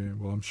 Yeah.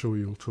 Well, I'm sure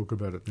you'll talk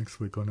about it next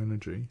week on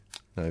energy.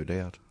 No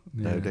doubt.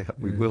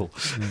 We will.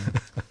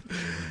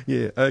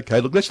 Yeah.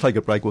 Okay. Look, let's take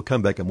a break. We'll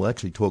come back and we'll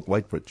actually talk.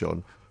 Wait for it,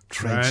 John.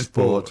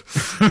 Transport.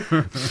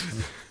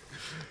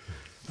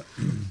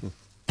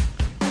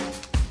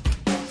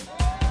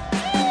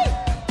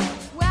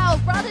 Well,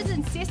 brothers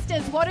and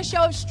sisters, what a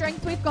show of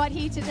strength we've got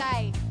here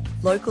today.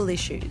 Local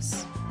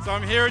issues. So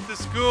I'm here at the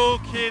school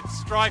kids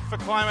strike for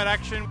climate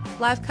action.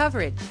 Live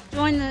coverage.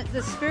 Join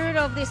the spirit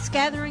of this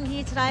gathering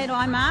here today at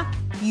IMARC.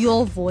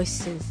 Your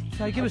voices.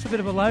 So give us a bit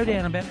of a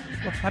lowdown about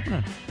what's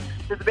happening.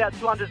 There's about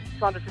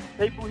 250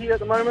 people here at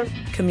the moment.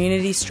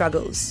 Community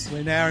struggles.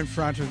 We're now in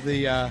front of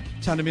the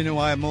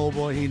Tundaminawaya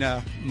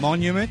Maulboyhina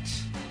Monument.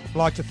 I'd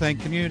like to thank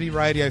Community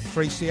Radio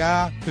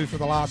 3CR, who for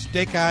the last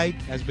decade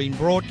has been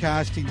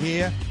broadcasting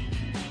here.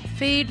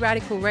 Feed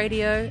Radical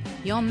Radio.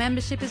 Your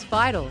membership is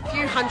vital. A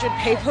few hundred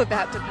people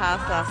about to pass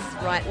us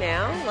right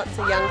now. Lots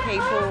of young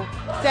people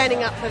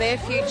standing up for their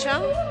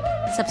future.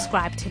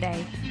 Subscribe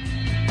today.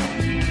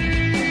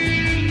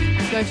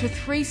 Go to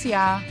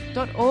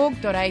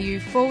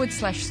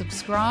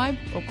 3cr.org.au/subscribe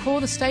or call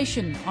the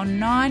station on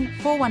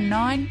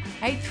 9419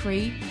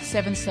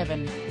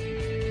 8377.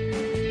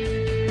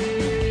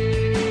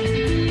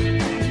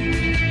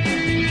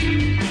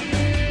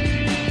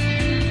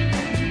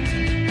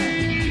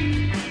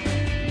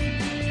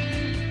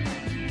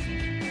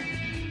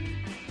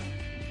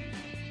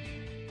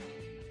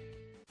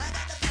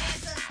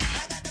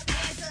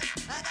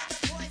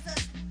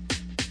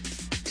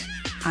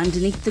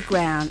 Underneath the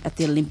ground at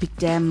the Olympic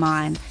Dam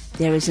mine,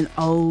 there is an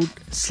old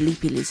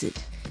sleepy lizard.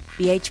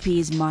 BHP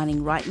is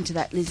mining right into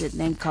that lizard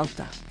named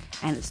Colta,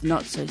 and it's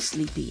not so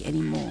sleepy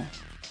anymore.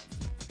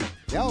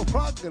 The old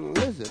frog-gilled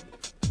lizard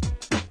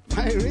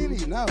may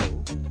really know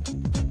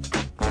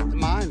the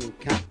mining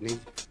company's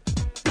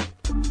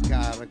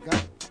gotta go.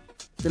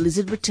 The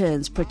Lizard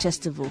Returns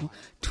Protestival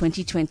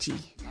 2020.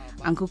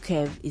 Uncle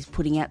Kev is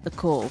putting out the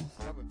call.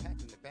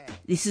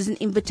 This is an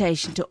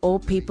invitation to all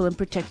people and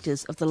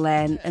protectors of the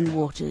land and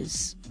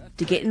waters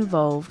to get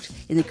involved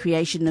in the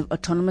creation of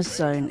autonomous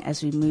zone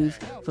as we move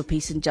for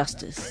peace and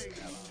justice.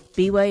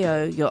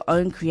 BYO, your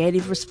own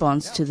creative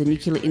response to the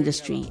nuclear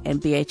industry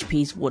and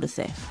BHP's water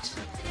theft.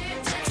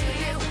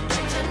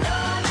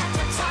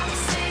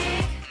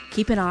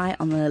 Keep an eye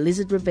on the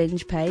Lizard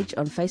Revenge page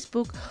on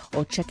Facebook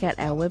or check out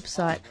our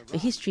website for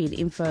history and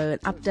info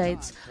and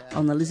updates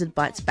on the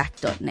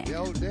lizardbitesback.net. The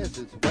old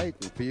desert's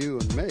waiting for you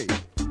and me.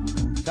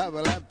 So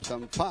we'll have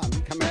some fun.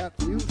 Come out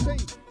and you'll see.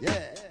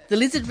 Yeah. The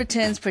Lizard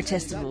Returns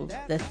Protestival,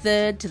 the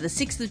 3rd to the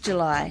 6th of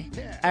July,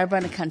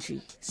 Arabana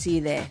Country. See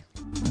you there.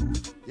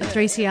 A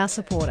 3CR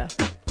supporter.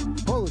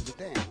 Pause it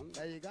down.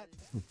 There you go.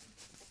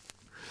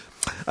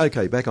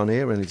 Okay, back on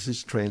air, and it's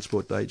this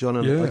Transport Day, John.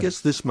 And I guess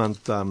this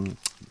month...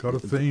 got a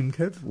theme,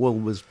 Kev? Well,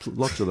 there's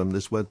lots of them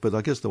this month, but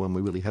I guess the one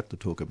we really have to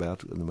talk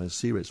about, and the most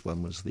serious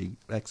one, was the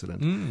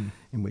accident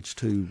in which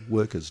 2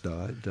 workers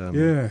died,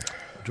 the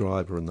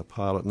driver and the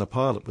pilot. And the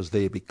pilot was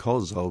there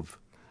because of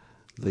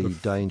the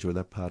danger of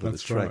that part of the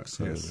track. Right.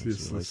 So yes,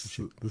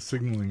 the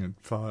signalling had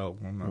failed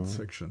on that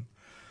section.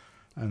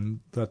 And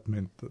that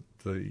meant that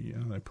they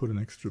put an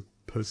extra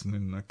person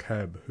in the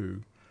cab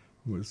who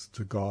was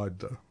to guide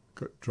the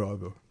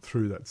driver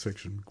through that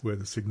section where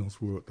the signals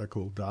were what they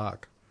call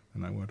dark,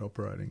 and they weren't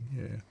operating.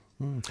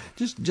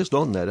 Just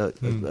on that,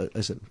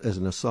 as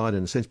an aside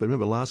in a sense, but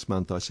remember last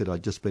month I said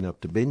I'd just been up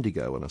to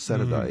Bendigo on a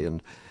Saturday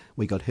and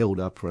we got held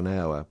up for an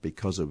hour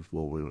because of,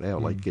 well, we were an hour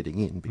late getting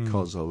in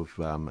because of,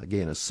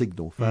 again, a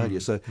signal failure.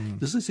 So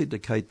does this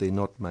indicate they're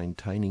not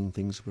maintaining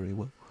things very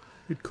well?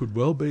 It could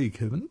well be,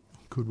 Kevin.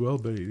 Could well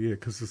be, yeah,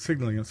 because the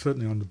signalling,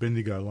 certainly on the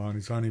Bendigo line,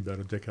 is only about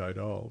a decade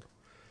old.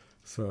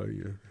 So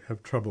you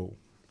have trouble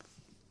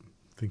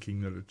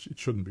thinking that it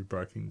shouldn't be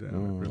breaking down.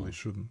 It really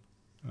shouldn't.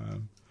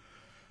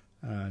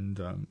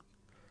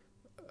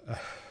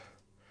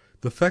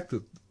 The fact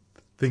that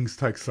things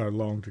take so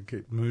long to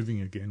get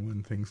moving again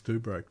when things do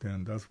break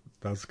down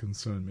does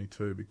concern me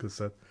too, because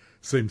that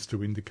seems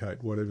to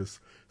indicate whatever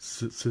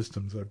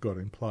systems they've got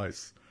in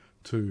place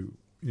to,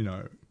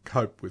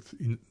 cope with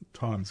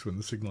times when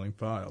the signalling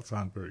fails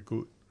aren't very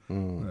good.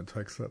 And it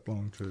takes that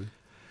long to...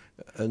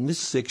 And this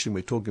section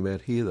we're talking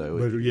about here, though,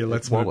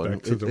 let's move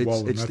back to the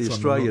Wallen. It's the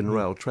Australian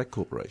Rail Track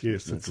Corporation.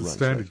 Yes, it's a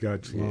standard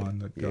gauge line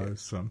that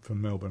goes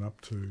from Melbourne up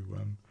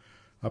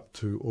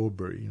to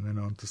Albury and then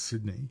on to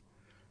Sydney,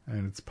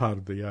 and it's part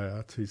of the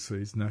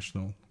ARTC's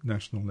national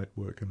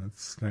network, and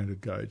it's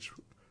standard gauge,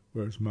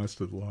 whereas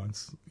most of the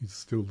lines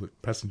still the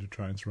passenger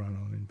trains run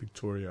on in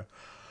Victoria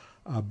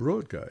are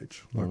broad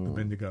gauge, like the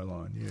Bendigo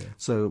line,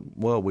 So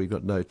while we've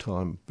got no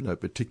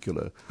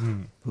particular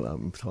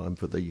time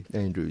for the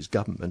Andrews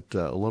government,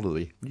 a lot of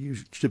the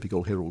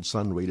typical Herald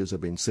Sun readers have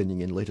been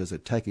sending in letters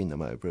attacking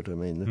them over it. I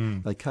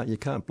mean, you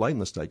can't blame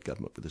the state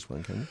government for this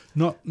one, can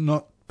you?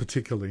 Not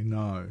particularly,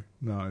 no.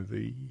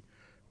 The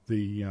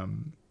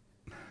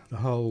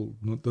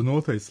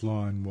North East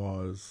line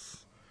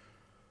was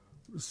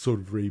sort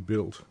of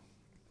rebuilt,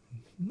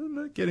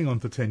 getting on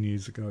for 10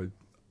 years ago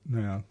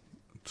now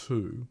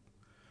too.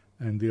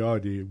 And the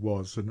idea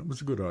was, and it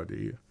was a good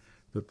idea,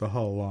 that the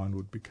whole line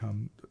would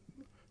become,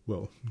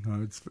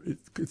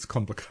 it's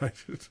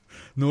complicated.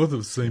 North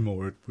of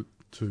Seymour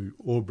to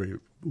Albury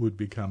would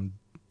become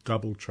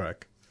double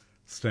track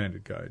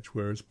standard gauge,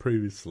 whereas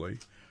previously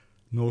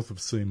north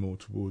of Seymour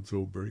towards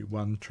Albury,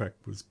 one track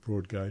was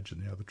broad gauge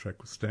and the other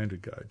track was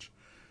standard gauge,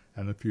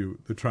 and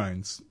the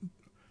trains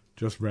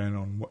just ran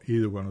on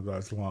either one of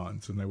those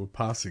lines, and there were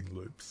passing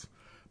loops.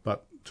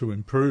 But to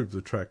improve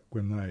the track,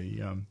 when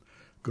they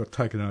got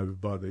taken over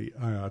by the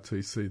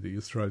ARTC, the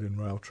Australian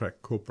Rail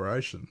Track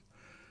Corporation,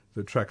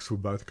 the tracks were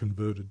both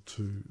converted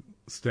to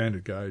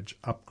standard gauge,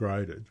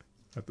 upgraded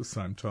at the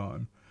same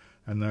time,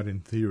 and that in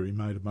theory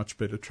made a much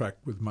better track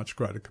with much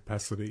greater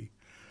capacity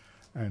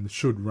and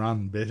should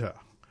run better.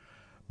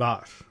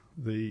 But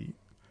the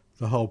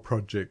whole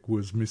project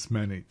was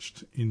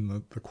mismanaged in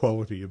the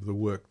quality of the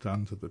work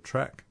done to the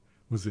track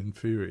was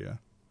inferior,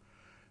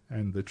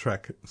 and the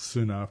track,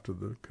 soon after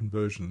the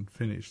conversion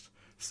finished,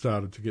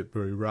 started to get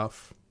very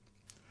rough,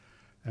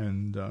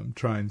 and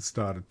trains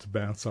started to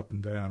bounce up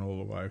and down all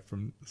the way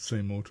from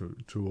Seymour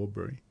to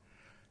Albury,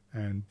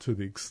 and to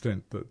the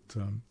extent that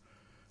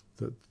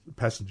that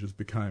passengers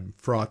became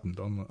frightened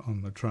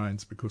on the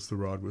trains because the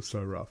ride was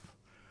so rough.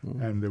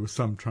 And there were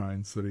some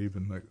trains that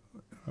even the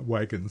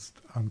wagons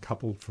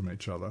uncoupled from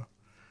each other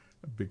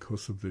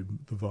because of the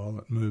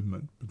violent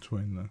movement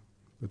between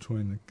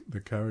the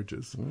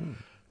carriages.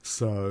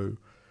 So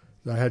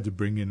they had to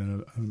bring in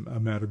an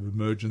amount of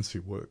emergency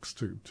works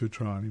to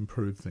try and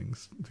improve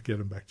things, to get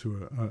them back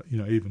to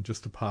even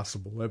just a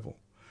passable level.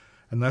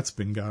 And that's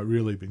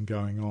really been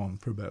going on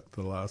for about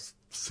the last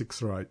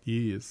 6 or 8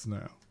 years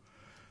now,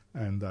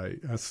 and they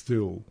are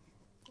still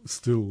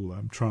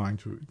trying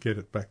to get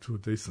it back to a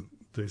decent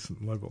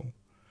level.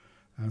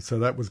 And so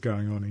that was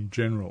going on in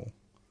general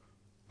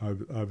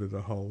over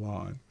the whole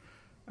line,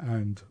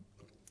 and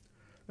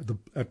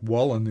at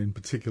Wallen in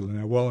particular.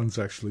 Now Wallen's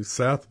actually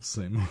south of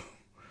Seymour.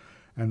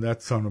 And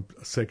that's on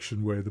a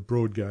section where the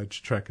broad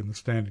gauge track and the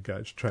standard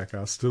gauge track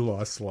are still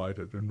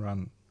isolated and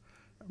run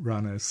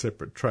as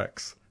separate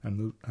tracks,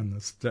 and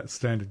the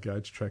standard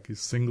gauge track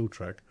is single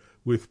track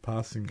with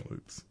passing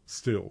loops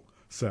still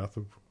south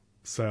of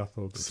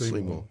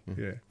Seymour.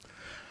 Yeah.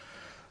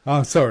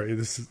 I'm sorry, it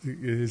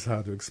is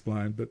hard to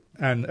explain,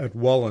 and at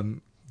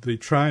Wallen the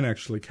train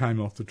actually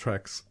came off the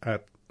tracks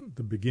at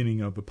the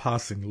beginning of a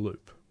passing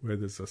loop where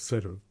there's a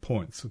set of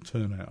points, a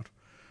turnout,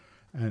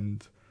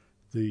 and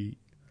the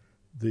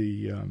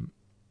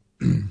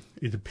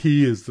it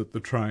appears that the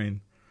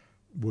train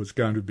was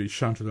going to be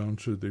shunted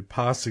onto the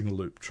passing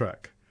loop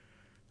track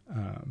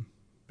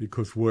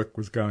because work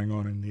was going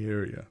on in the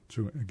area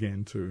to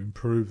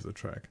improve the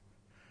track,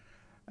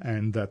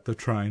 and that the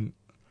train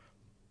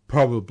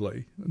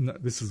probably,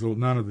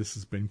 none of this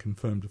has been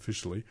confirmed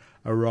officially,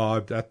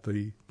 arrived at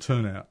the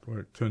turnout where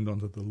it turned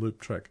onto the loop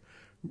track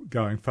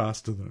going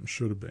faster than it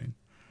should have been,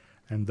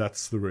 and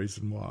that's the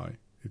reason why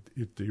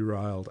it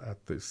derailed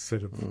at this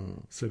set of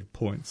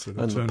points.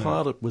 And the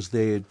pilot was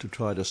there to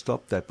try to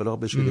stop that, but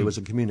obviously there was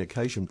a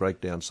communication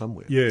breakdown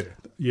somewhere. Yeah.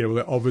 Well,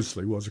 there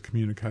obviously was a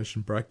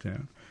communication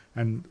breakdown,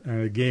 and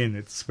again,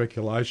 it's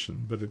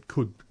speculation, but it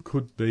could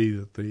be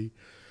that the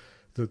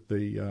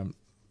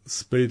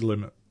speed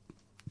limit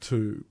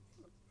to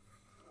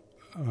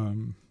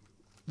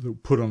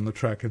put on the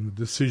track and the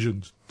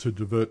decision to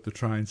divert the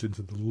trains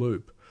into the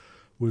loop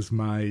was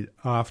made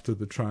after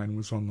the train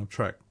was on the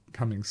track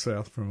coming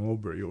south from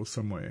Albury or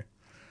somewhere,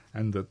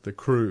 and that the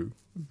crew,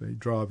 the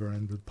driver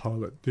and the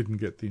pilot, didn't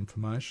get the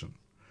information.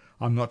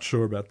 I'm not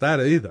sure about that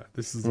either.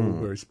 This is all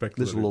very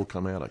speculative. This will all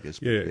come out, I guess.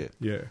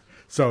 Yeah.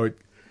 So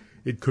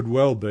it could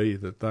well be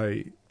that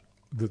the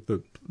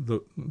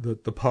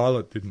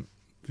pilot didn't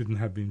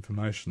have the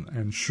information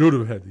and should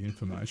have had the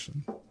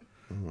information.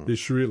 Mm-hmm.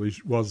 This really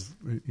was,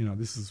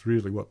 this is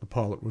really what the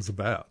pilot was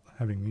about,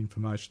 having the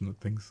information that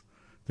things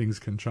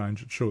can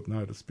change at short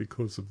notice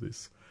because of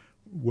this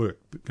work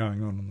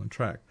going on the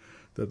track,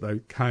 that they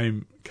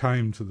came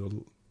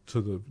to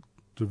the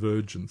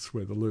divergence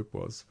where the loop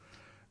was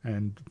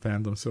and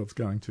found themselves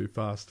going too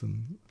fast,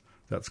 and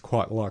that's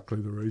quite likely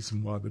the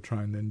reason why the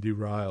train then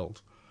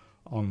derailed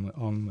on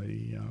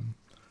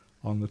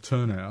the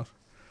turnout,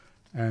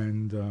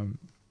 and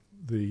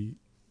the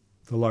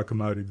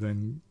locomotive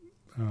then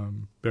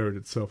buried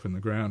itself in the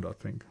ground, I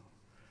think,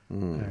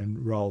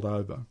 and rolled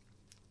over,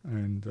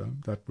 and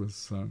that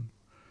was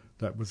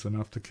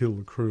enough to kill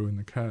the crew in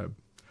the cab.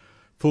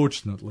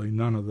 Fortunately,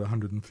 none of the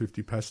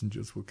 150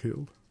 passengers were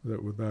killed.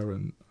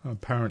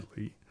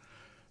 Apparently,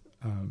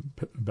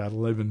 about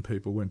 11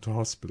 people went to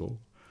hospital,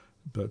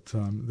 but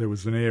there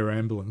was an air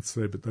ambulance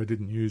there, but they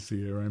didn't use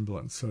the air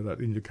ambulance, so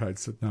that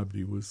indicates that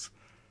nobody was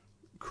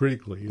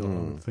critically ill,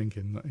 I would think,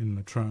 in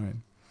the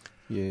train.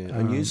 Yeah,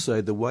 and you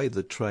say the way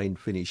the train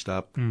finished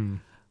up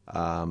and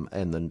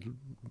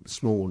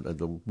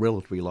the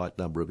relatively light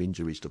number of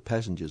injuries to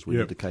passengers would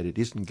indicate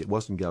it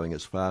wasn't going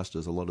as fast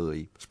as a lot of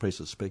the press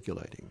is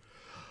speculating.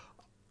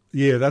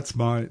 Yeah, that's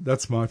my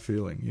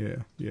feeling.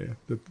 Yeah,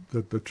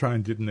 that the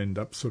train didn't end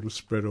up sort of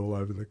spread all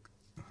over the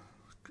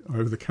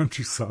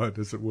countryside,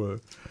 as it were.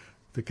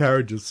 The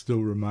carriages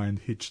still remained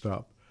hitched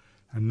up,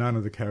 and none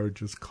of the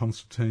carriages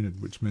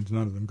concertinaed, which meant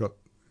none of them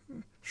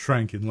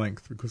shrank in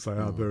length, because they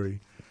are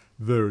very,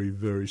 very,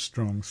 very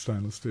strong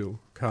stainless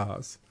steel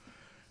cars.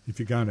 If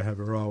you're going to have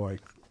a railway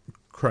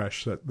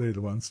crash, that they're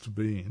the ones to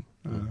be in,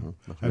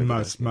 and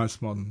most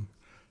modern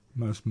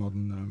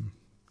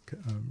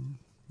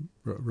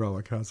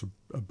railway cars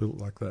are built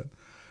like that.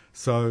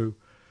 So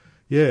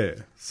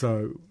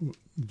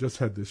just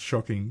had this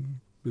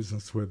shocking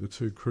business where the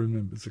two crew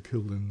members are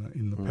killed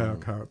in the power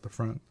car at the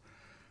front,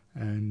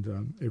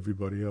 and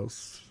everybody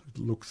else, it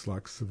looks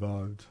like,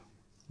 survived.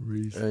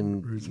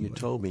 And you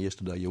told me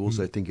yesterday you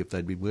also think if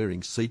they'd been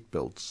wearing seat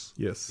belts,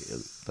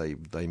 yes, they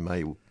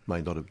may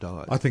not have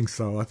died. I think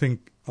so. I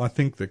think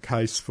the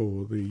case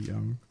for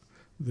the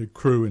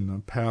crew in the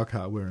power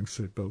car wearing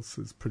seat belts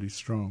is pretty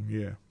strong.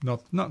 Yeah,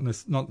 not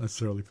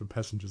necessarily for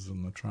passengers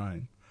on the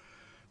train,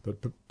 but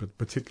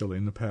particularly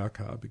in the power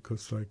car,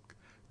 because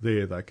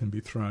they can be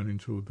thrown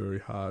into a very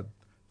hard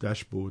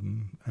dashboard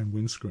and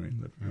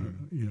windscreen that are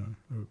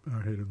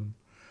ahead of them.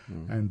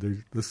 And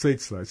the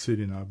seats they sit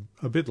in are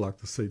a bit like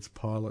the seats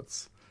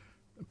pilots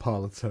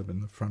have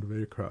in the front of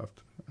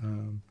aircraft.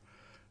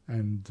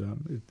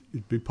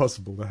 It'd be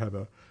possible to have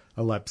a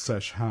lap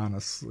sash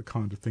harness, the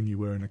kind of thing you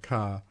wear in a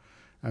car,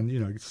 and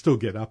you still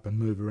get up and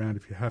move around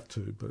if you have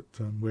to, but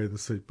wear the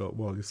seatbelt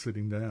while you're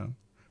sitting down,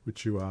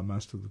 which you are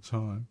most of the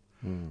time.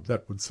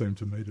 That would seem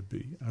to me to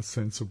be a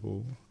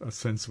sensible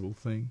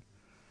thing.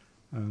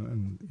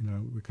 And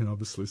we can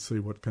obviously see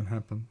what can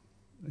happen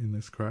in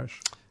this crash.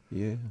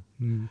 Yeah.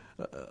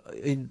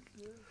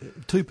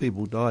 Two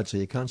people died, so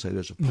you can't say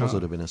there's a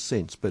positive in a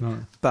sense. But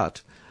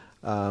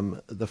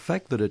the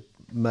fact that it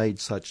made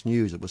such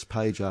news, it was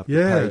page after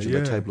page in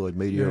the tabloid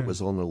media, it was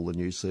on all the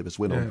news service,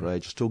 went on for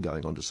ages, still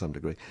going on to some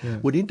degree,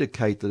 would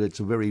indicate that it's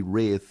a very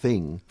rare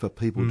thing for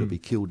people to be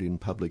killed in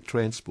public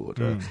transport.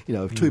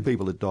 If two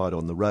people had died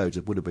on the roads,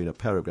 it would have been a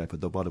paragraph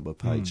at the bottom of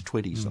page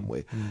 20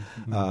 somewhere.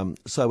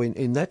 So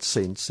in that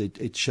sense,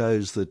 it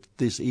shows that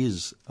this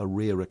is a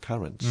rare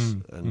occurrence,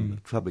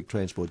 and public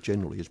transport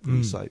generally is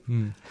pretty safe.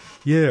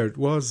 Yeah, it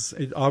was.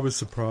 I was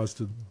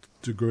surprised at the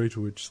degree to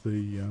which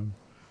the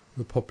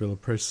popular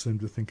press seemed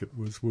to think it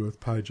was worth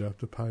page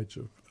after page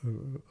of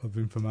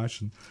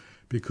information,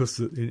 because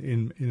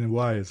in a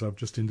way, as I've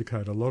just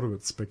indicated, a lot of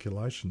it's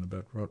speculation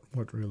about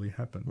what really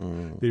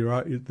happened.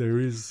 There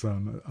is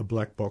a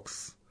black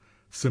box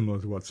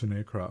similar to what's in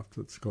aircraft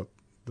that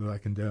they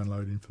can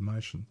download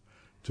information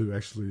to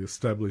actually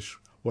establish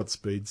what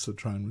speeds the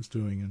train was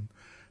doing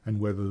and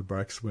whether the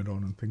brakes went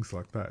on and things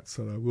like that.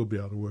 So they will be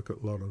able to work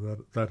a lot of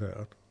that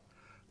out,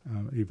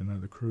 even though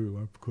the crew,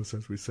 of course,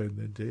 as we said,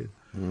 they're dead.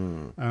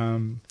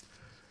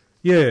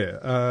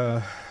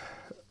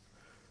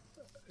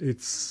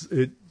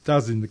 It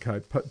does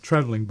indicate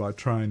travelling by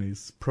train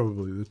is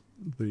probably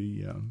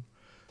the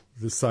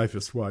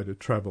safest way to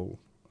travel.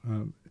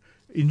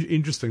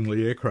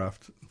 Interestingly,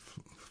 aircraft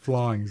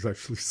flying is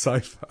actually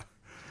safer,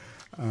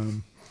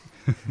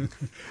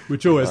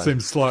 which always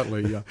seems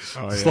slightly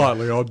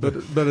odd, but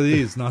it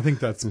is, and I think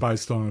that's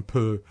based on a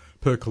per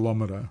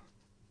kilometre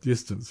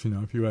distance.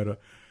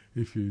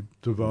 If you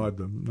divide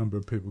the number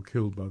of people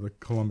killed by the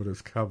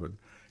kilometres covered,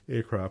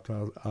 aircraft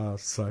are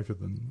safer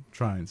than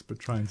trains, but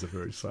trains are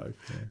very safe.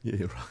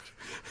 Yeah,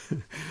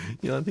 right.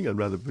 I think I'd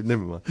rather, but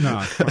never mind.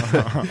 No.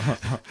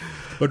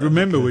 But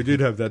remember, we did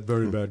have that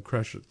very bad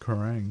crash at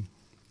Korang.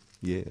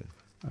 Yeah.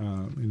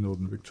 In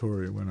northern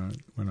Victoria when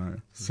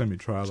a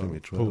semi-trailer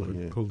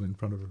pulled in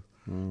front of it.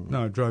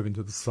 No, it drove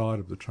into the side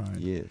of the train.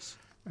 Yes.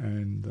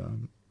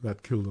 And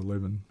that killed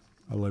 11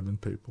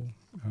 people.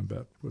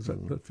 Was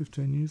that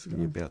 15 years ago?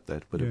 Yeah, about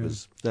that. But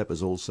that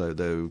was also,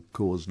 though,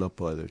 caused not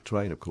by the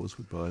train, of course,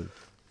 but by a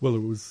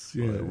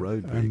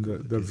road vehicle. And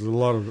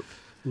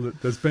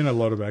there's been a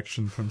lot of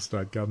action from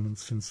state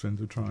governments since then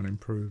to try and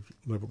improve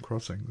level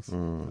crossings.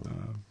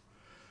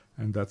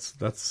 And that's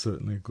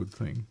certainly a good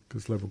thing,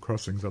 because level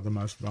crossings are the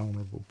most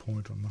vulnerable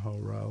point on the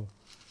whole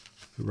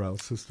rail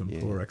system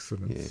for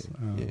accidents.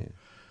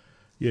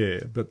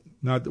 But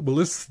no. Well,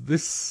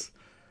 this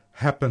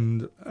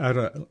happened at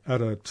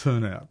a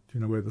turnout,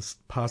 where the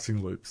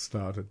passing loop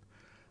started,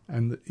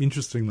 and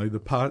interestingly,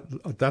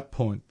 at that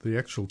point, the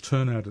actual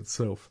turnout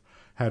itself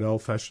had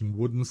old-fashioned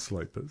wooden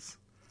sleepers,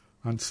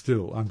 and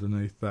still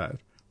underneath that,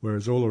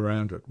 whereas all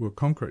around it were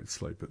concrete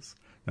sleepers.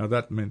 Now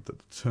that meant that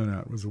the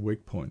turnout was a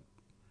weak point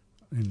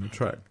in the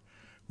track,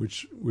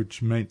 which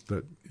meant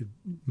that it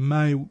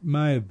may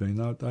have been,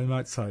 they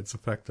might say it's a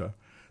factor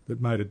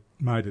that made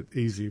it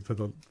easy for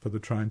the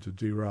train to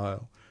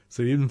derail.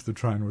 So even if the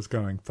train was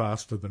going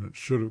faster than it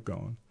should have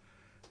gone,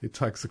 it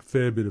takes a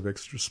fair bit of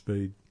extra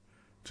speed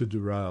to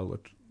derail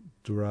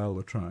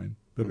the train.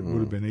 But it would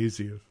have been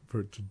easier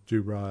for it to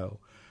derail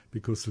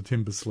because the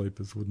timber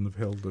sleepers wouldn't have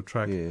held the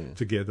track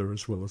together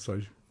as well as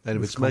they. And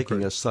if it's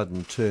making a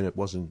sudden turn, it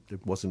wasn't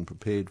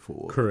prepared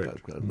for.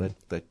 Correct.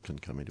 That can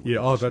come into it.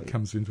 Yeah. That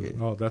comes into it.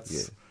 Oh,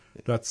 that's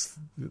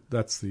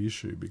the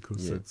issue,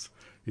 because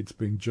it's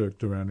being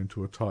jerked around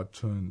into a tight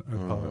turn at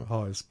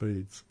higher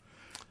speeds.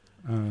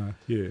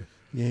 Is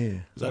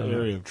that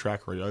area of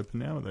track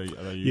reopened now? Are they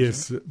using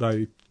yes,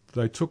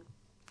 they took,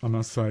 I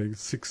must say,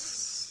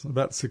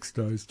 about 6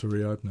 days to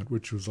reopen it,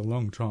 which was a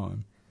long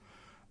time.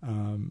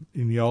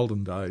 In the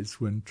olden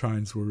days, when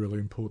trains were really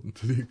important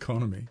to the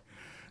economy,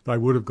 they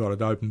would have got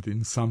it opened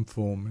in some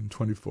form in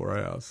 24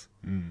 hours.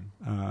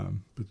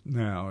 But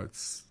now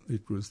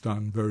it was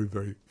done very,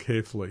 very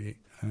carefully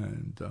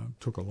and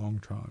took a long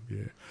time.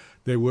 Yeah,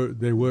 there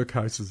were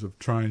cases of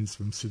trains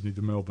from Sydney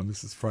to Melbourne.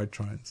 This is freight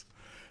trains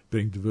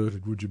being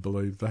diverted. Would you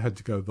believe they had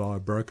to go via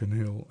Broken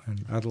Hill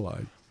and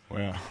Adelaide?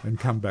 Wow! And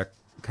come back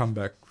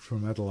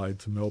from Adelaide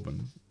to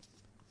Melbourne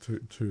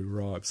to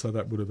arrive. So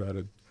that would have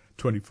added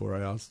 24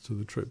 hours to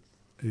the trip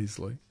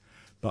easily.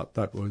 But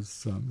that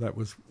was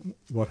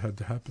what had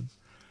to happen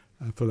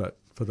for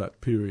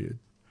that period.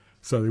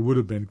 So there would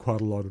have been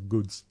quite a lot of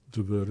goods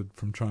diverted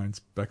from trains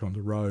back on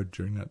the road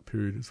during that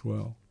period as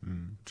well,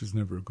 which is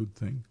never a good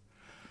thing.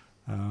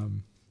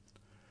 And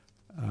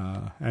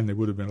there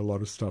would have been a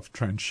lot of stuff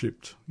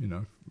transshipped,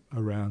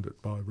 around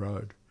it by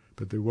road.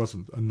 But there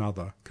wasn't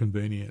another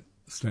convenient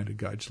standard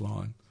gauge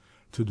line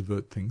to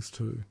divert things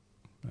to.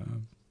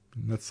 And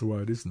that's the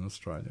way it is in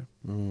Australia.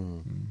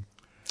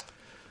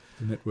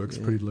 The network's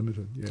pretty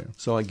limited,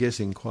 So I guess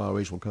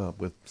inquiries will come up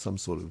with some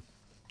sort of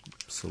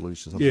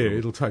solutions.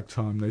 It'll take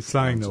time. They're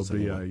saying there'll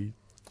be a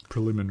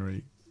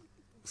preliminary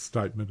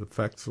statement of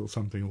facts or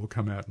something will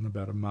come out in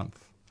about a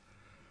month.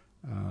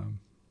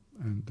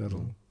 And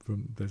that'll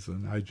there's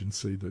an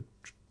agency that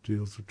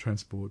deals with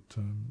transport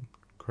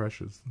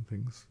crashes and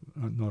things,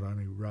 not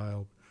only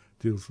rail,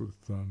 deals with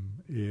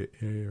air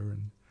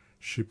and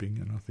shipping,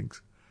 and I think,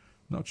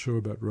 not sure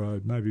about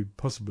road, maybe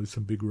possibly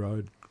some big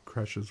road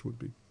crashes would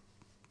be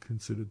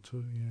considered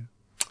too,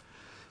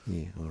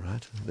 Yeah, all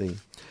right.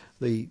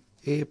 The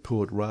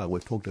airport rail,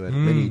 we've talked about it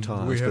many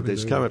times, but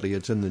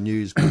it's in the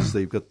news because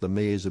they've got the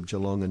mayors of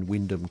Geelong and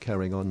Wyndham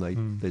carrying on.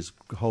 There's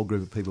a whole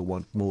group of people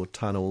want more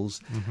tunnels.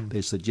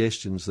 There's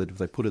suggestions that if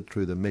they put it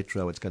through the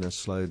metro, it's going to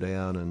slow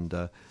down, and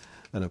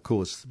of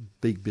course,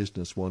 big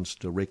business wants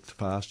direct,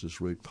 fastest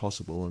route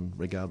possible, and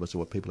regardless of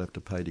what people have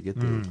to pay to get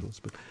there, of course.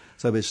 But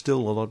so there's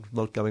still a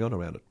lot going on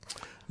around it.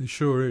 It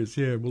sure is,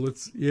 yeah. Well,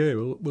 it's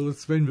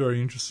been very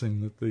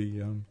interesting that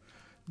the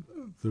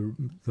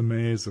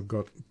mayors have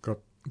got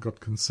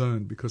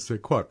concerned, because they're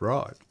quite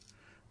right.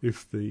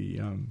 If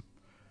there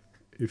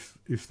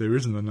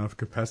isn't enough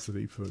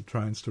capacity for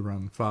trains to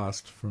run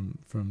fast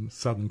from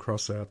Southern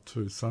Cross out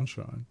to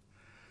Sunshine,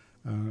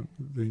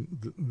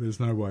 there's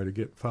no way to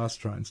get fast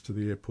trains to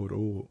the airport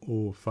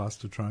or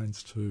faster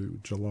trains to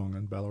Geelong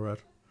and Ballarat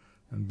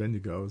and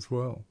Bendigo as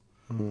well.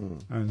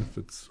 And if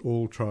it's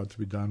all tried to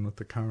be done with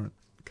the current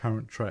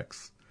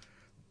tracks,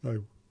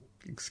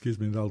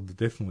 they'll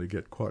definitely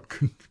get quite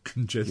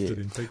congested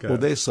in peak hours. Well,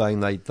 they're saying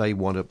they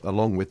want to,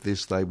 along with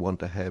this, they want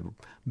to have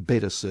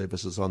better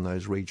services on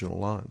those regional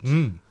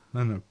lines.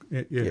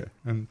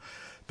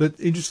 But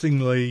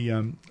interestingly,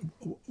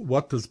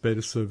 what does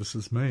better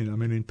services mean? I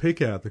mean, in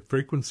peak hour, the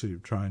frequency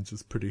of trains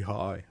is pretty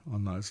high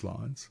on those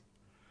lines.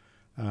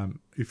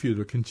 If you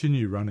were to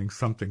continue running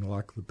something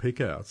like the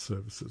peak hour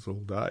services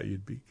all day,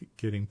 you'd be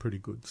getting pretty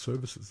good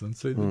services. And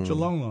see, the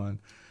Geelong line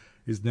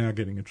is now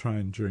getting a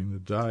train during the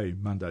day,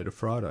 Monday to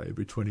Friday,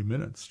 every 20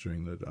 minutes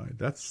during the day.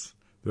 That's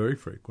very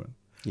frequent.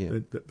 Yeah.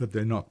 But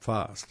they're not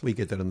fast. We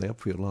get that on the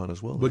Upfield line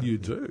as well. Well, you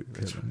do,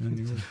 Kevin, and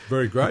you're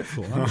very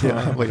grateful, aren't you?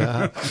 Yeah, we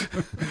are.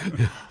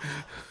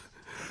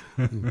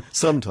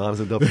 Sometimes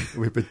if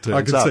it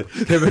turns up.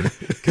 See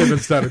Kevin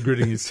started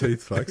gritting his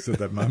teeth, folks, at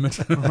that moment.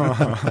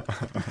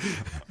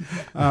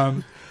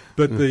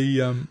 But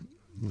the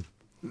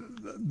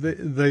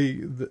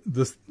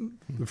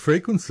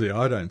frequency,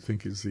 I don't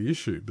think, is the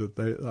issue. But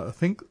I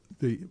think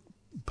the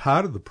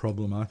part of the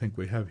problem I think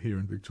we have here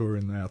in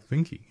Victoria in our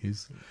thinking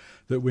is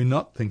that we're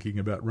not thinking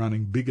about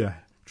running bigger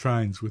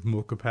trains with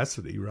more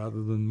capacity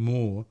rather than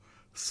more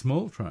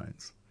small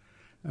trains.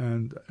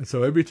 And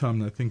so every time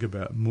they think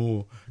about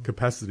more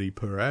capacity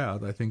per hour,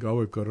 they think,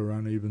 we've got to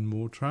run even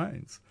more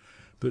trains.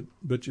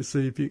 But you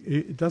see,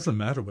 it doesn't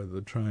matter whether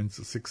the trains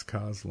are 6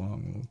 cars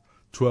long or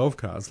 12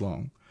 cars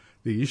long.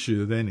 The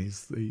issue then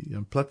is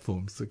the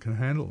platforms that can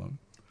handle them,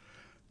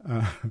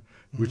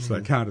 which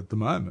they can't at the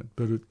moment.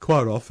 But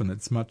quite often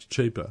it's much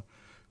cheaper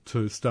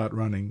to start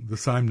running the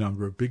same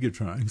number of bigger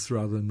trains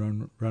rather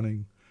than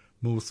running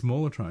more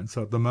smaller trains.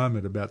 So at the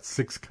moment, about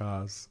 6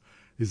 cars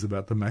is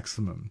about the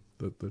maximum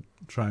that the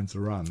trains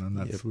are run, and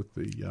that's with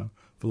the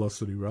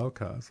velocity rail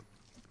cars.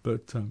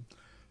 But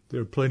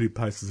there are plenty of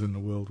places in the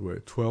world where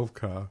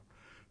 12-car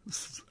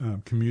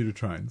commuter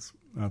trains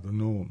are the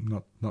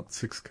norm, not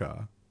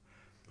 6-car.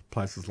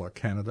 Places like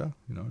Canada,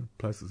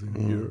 places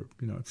in Europe,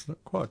 it's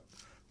not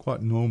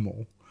quite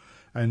normal.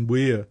 And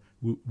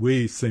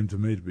we seem to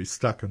me to be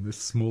stuck in this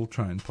small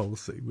train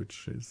policy,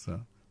 which is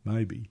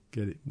maybe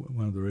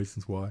one of the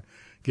reasons why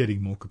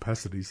getting more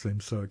capacity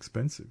seems so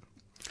expensive.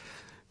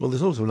 Well,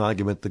 there's also an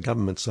argument the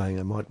government's saying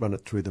they might run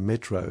it through the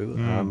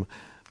metro,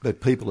 but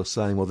people are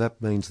saying, well,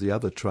 that means the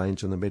other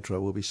trains in the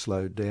metro will be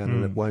slowed down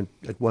and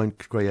it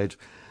won't create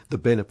the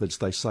benefits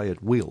they say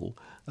it will.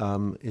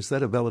 Is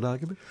that a valid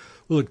argument?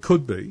 Well, it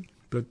could be,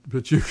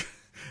 but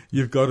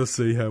you've got to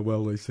see how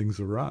well these things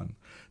are run.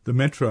 The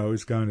metro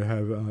is going to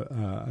have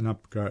an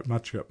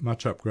much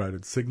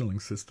upgraded signalling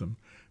system,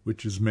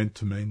 which is meant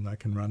to mean they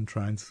can run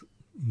trains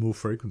more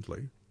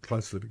frequently,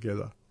 closer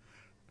together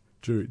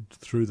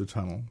through the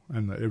tunnel,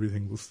 and that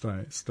everything will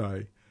stay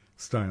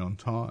on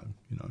time.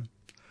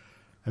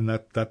 And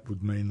that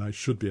would mean they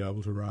should be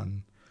able to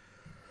run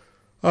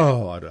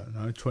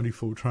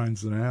 24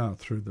 trains an hour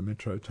through the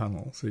metro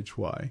tunnels each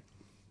way,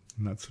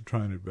 and that's a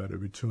train about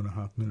every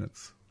 2.5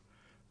 minutes.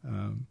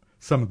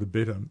 Some of the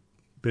better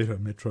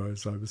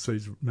metros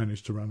overseas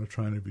manage to run a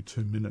train every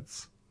 2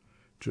 minutes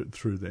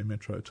through their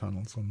metro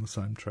tunnels on the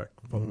same track,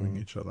 following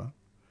each other.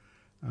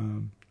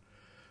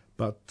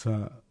 But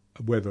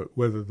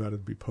whether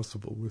that'd be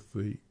possible with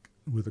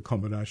a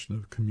combination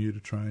of commuter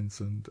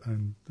trains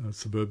and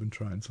suburban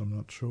trains, I'm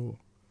not sure.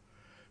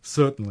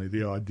 Certainly,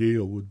 the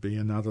ideal would be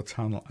a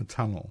tunnel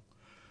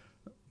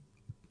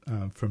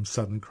from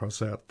Southern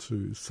Cross out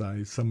to,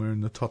 say, somewhere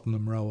in the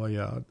Tottenham Railway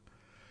Yard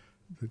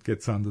that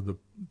gets under the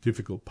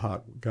difficult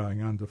part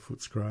going under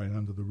Footscray and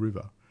under the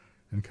river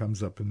and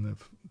comes up in the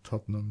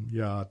Tottenham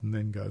Yard and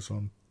then goes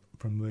on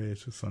from there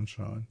to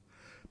Sunshine.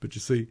 But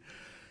you see,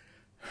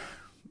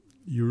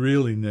 you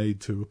really need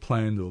to have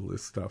planned all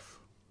this stuff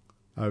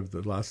over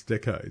the last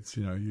decades.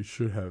 You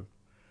should have,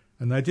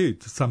 and they did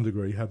to some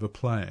degree have a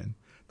plan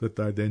that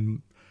they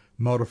then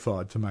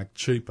modified to make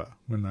cheaper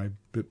when they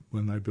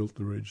built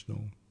the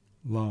regional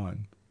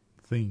line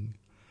thing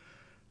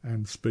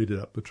and speeded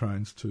up the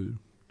trains to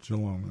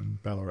Geelong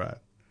and Ballarat.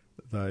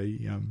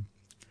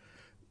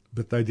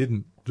 But they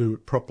didn't do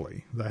it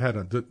properly. They had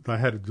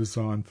a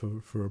design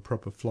for a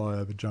proper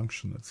flyover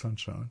junction at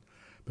Sunshine,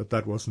 but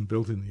that wasn't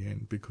built in the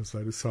end because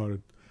they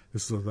decided,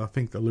 this is, I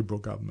think, the Liberal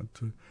government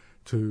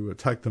to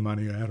take the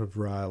money out of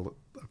rail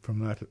from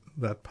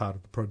that part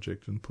of the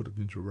project and put it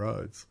into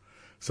roads.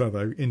 So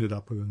they ended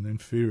up with an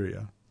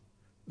inferior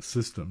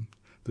system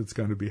that's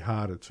going to be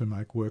harder to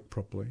make work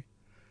properly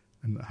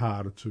and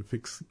harder to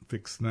fix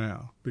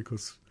now,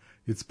 because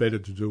it's better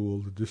to do all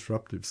the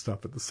disruptive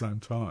stuff at the same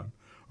time,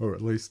 or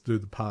at least do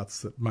the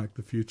parts that make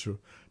the future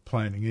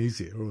planning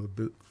easier or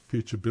the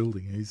future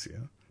building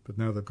easier. But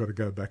now they've got to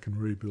go back and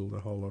rebuild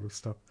a whole lot of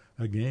stuff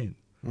again.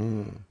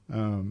 Well,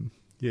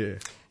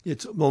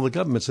 the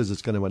government says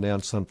it's going to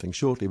announce something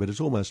shortly, but it's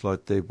almost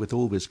like with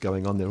all this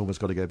going on, they've almost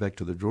got to go back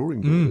to the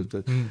drawing board.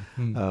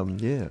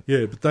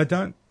 Yeah, but they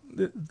don't.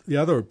 the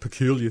other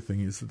peculiar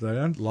thing is that they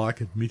don't like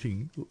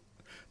admitting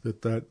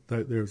that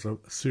there's a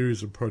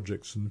series of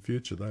projects in the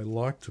future. They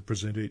like to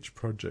present each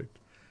project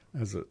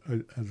as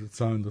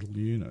its own little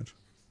unit.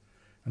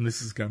 And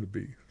this is going to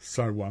be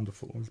so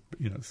wonderful.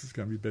 This is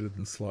going to be better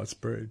than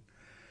sliced bread.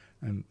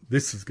 And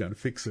this is going to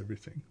fix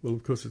everything. Well,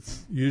 of course,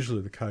 it's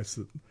usually the case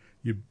that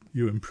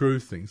you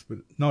improve things, but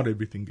not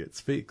everything gets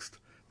fixed.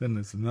 Then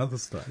there's another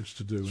stage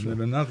to do, and then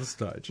another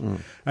stage.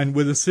 And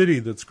with a city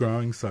that's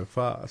growing so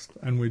fast,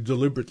 and we're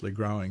deliberately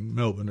growing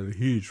Melbourne at a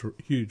huge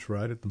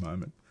rate at the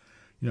moment,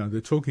 they're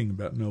talking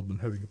about Melbourne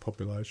having a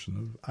population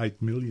of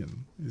 8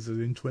 million. Is it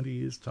in 20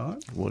 years'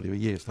 time? Well,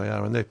 yes, they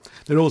are. And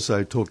they're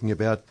also talking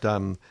about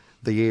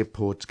the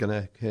airport's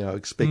going to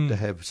expect to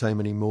have so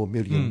many more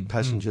million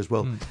passengers.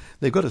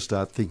 They've got to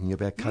start thinking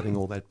about cutting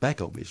all that back,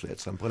 obviously,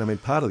 at some point. I mean,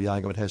 part of the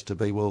argument has to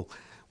be, well,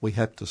 we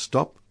have to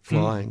stop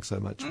flying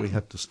so much. We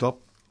have to stop.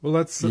 Well,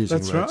 that's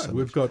right. So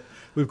we've got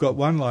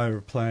one layer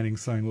of planning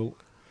saying, well,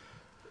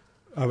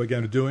 are we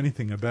going to do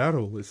anything about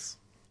all this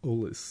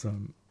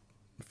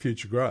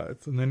future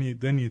growth? And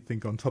then you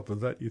think on top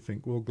of that, you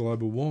think, well,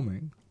 global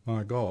warming,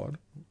 my God,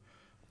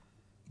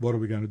 what are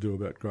we going to do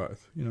about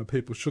growth?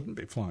 People shouldn't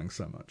be flying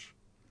so much.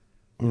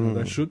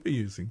 They should be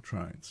using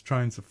trains.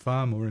 Trains are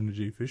far more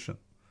energy efficient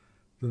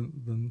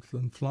than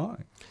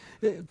flying.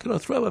 Can I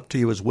throw up to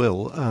you as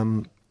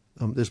well?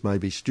 This may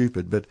be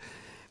stupid, but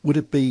would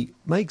it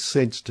make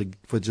sense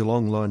for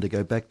Geelong Line to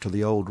go back to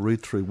the old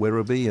route through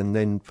Werribee, and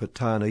then for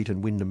Tarneit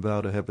and Wyndham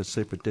Vale to have a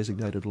separate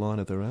designated line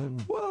of their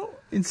own? Well,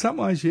 in some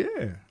ways,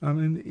 yeah. I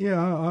mean,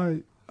 yeah,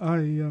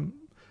 the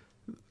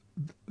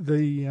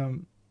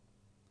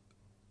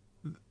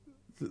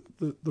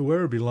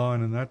Werribee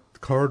line and that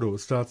corridor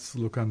starts to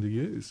look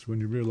underused when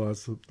you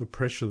realise the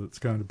pressure that's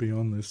going to be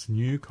on this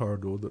new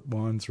corridor that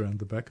winds around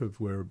the back of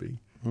Werribee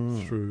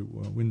through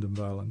Wyndham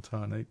Vale and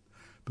Tarneit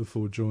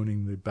before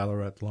joining the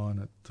Ballarat line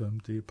at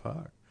Deer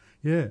Park.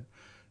 Yeah,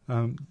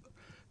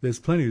 there's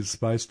plenty of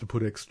space to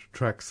put extra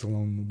tracks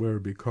along the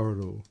Werribee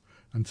corridor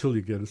until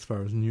you get as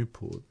far as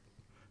Newport.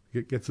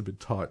 It gets a bit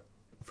tight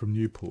from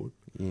Newport.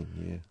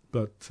 Yeah.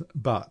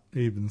 But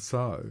even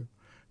so,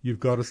 you've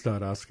got to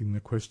start asking the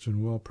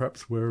question, well,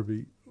 perhaps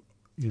Werribee,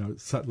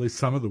 at least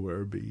some of the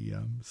Werribee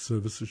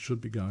services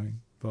should be going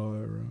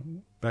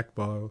Geelong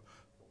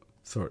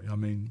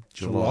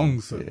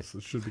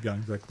services should be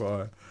going back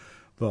via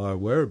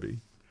Werribee,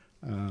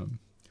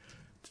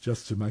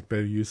 just to make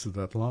better use of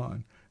that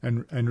line.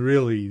 And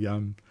really,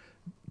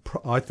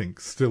 I think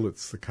still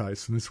it's the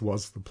case, and this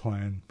was the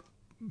plan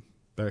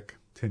back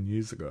 10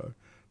 years ago,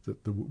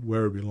 that the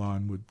Werribee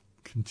line would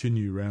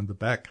continue round the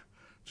back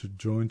to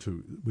join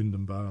to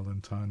Wyndham Vale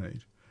and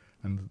Tarneit,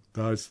 and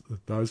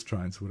those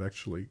trains would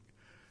actually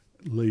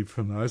leave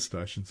from those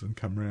stations and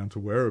come round to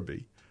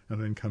Werribee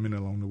and then come in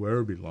along the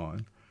Werribee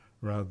line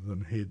rather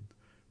than head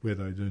where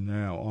they do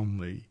now on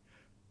the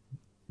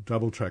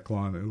double track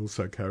line. It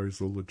also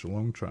carries all the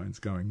Geelong trains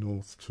going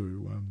north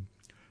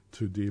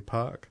to Deer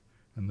Park,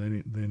 and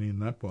then in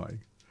that way,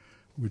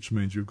 which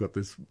means you've got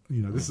this.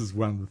 This is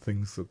one of the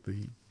things that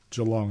the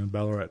Geelong and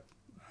Ballarat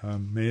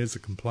mayors are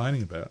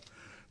complaining about,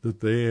 that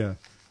their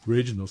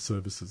regional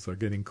services are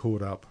getting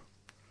caught up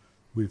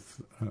with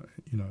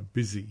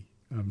busy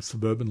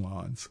suburban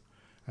lines,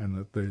 and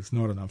that there's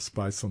not enough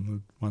space on the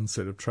one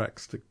set of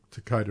tracks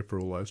to cater for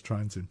all those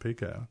trains in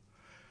peak hour.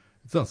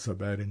 It's not so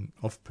bad in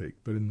off-peak,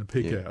 but in the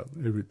peak hour,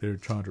 they're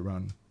trying to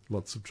run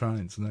lots of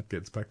trains, and that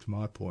gets back to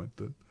my point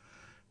that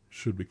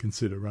should we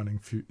consider running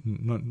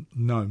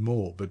no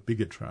more, but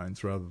bigger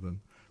trains rather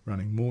than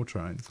running more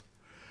trains.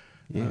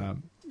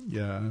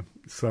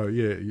 So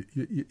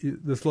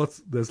there's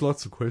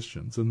lots of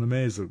questions, and the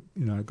mayors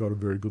have got a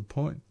very good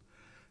point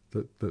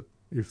that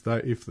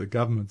if the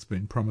government's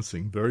been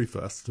promising very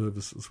fast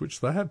services, which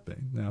they have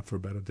been now for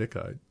about a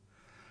decade,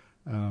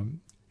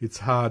 it's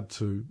hard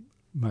to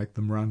make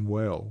them run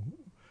well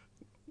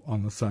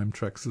on the same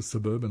tracks as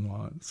suburban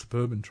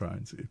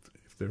trains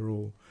if they're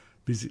all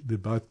busy. They're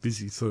both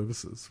busy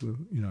services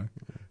with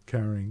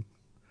carrying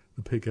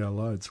the peak hour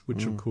loads,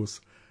 which of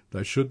course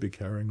they should be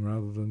carrying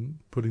rather than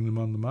putting them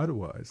on the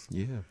motorways.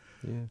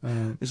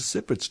 There's a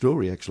separate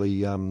story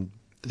actually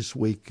this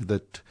week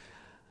that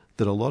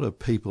a lot of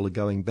people are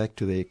going back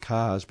to their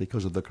cars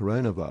because of the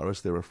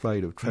coronavirus. They're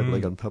afraid of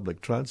travelling on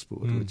public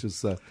transport, which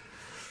is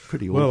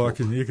pretty awful. Well,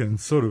 you can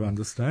sort of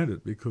understand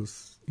it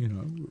because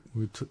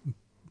we're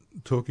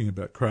talking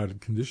about crowded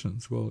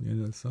conditions. Well,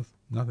 there's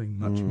nothing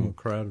much more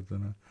crowded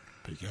than a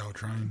peak hour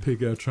train.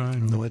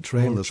 My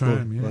tram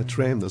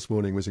this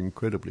morning was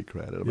incredibly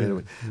crowded. I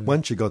mean,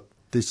 once you got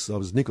this, I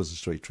was Nicholson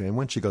Street tram.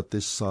 Once you got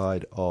this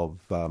side of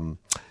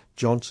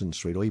Johnson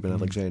Street or even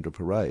Alexandra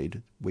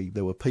Parade,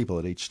 there were people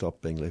at each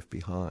stop being left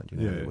behind.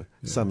 There were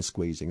some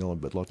squeezing on,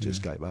 but lots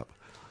just gave up.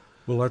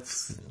 Well,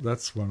 that's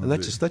one of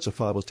that's a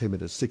 5 or 10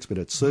 minute, 6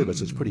 minute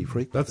service. It's pretty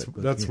frequent.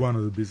 That's one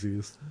of the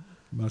busiest,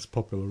 most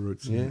popular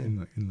routes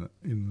in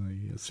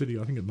the city.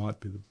 I think it might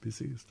be the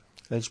busiest.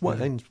 And it's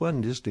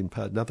one just in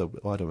part, another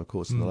item, of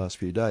course, in the last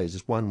few days,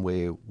 is one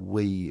where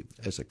we,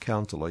 as a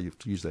council, I have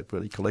to use that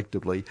really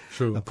collectively,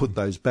 put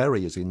those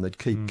barriers in that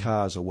keep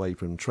cars away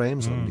from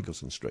trams on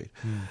Nicholson Street.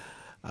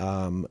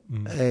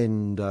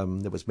 And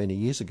that was many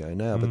years ago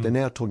now, but they're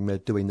now talking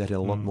about doing that in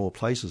a lot more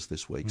places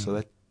this week.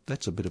 So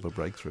that's a bit of a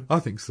breakthrough. I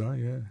think so.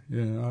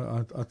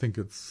 Yeah. I think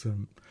it's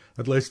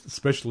at least,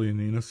 especially in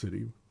the inner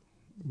city,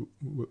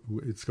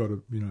 it's got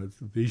to,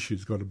 the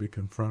issue's got to be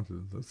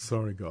confronted.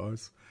 Sorry,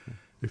 guys,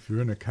 if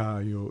you're in a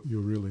car, you're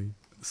really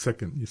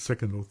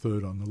second or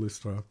third on the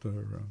list after,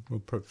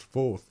 perhaps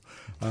fourth,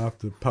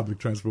 after public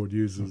transport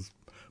users,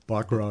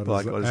 bike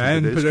riders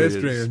and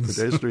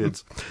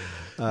pedestrians.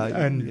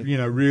 And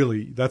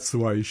really, that's the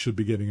way you should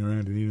be getting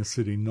around in the inner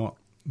city, not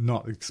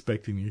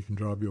expecting you can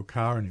drive your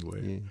car anywhere.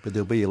 Yeah, but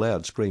there'll be a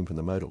loud scream from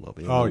the motor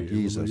lobby.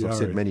 As I've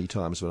said many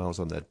times when I was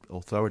on that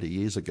authority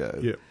years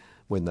ago,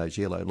 when those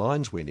yellow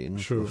lines went in,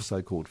 the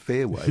so-called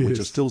fairway, which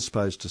is still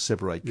supposed to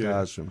separate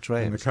cars from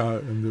trams.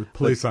 And the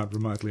police aren't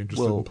remotely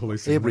interested in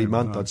policing. Every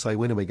month I'd say,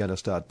 when are we going to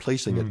start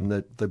policing it?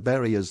 And the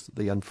barriers,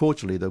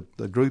 unfortunately,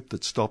 the group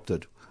that stopped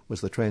it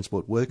was the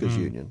Transport Workers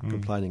Union,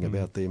 complaining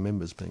about their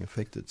members being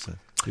affected. So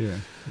yeah.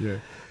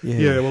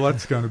 Well,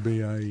 that's going to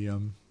be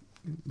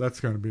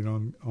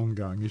an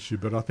ongoing issue,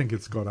 but I think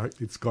it's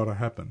got to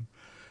happen.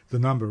 The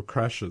number of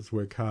crashes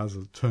where cars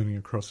are turning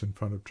across in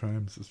front of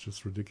trams is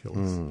just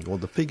ridiculous. Well,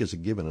 the figures are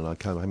given, and I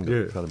haven't got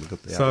in front of me.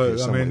 Got the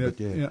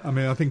so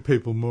I think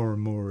people more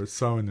and more are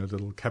so in their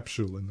little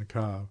capsule in the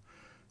car,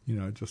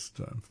 just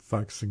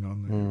focusing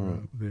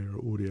on their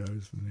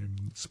audios and their...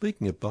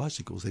 Speaking of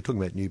bicycles, they're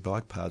talking about new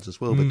bike paths as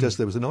well, but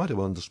there was an item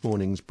on this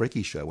morning's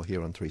Brekkie show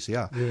here on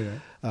 3CR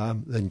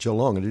in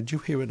Geelong, and did you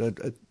hear it,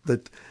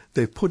 that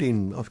they've put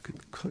in, I've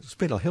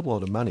spent a hell of a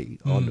lot of money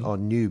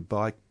on new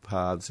bike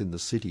paths in the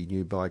city,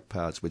 new bike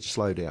paths which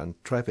slow down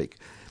traffic.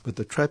 But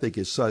the traffic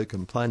is so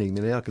complaining,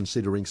 they're now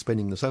considering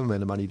spending the same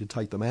amount of money to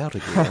take them out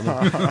again.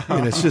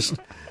 It's just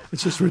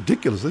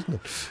ridiculous, isn't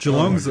it?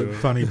 Geelong's a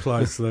funny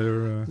place. They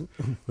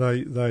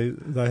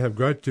have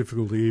great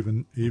difficulty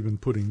even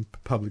putting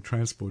public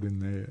transport in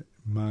their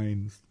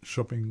main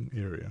shopping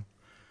area.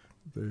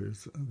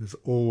 There's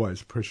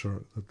always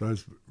pressure that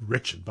those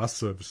wretched bus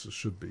services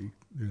should be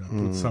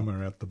put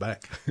somewhere out the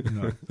back,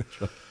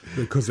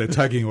 because they're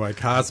taking away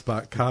car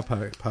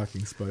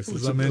parking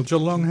spaces.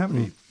 Geelong, how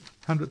many?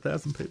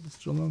 100,000 people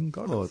Geelong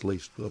got? At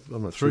least.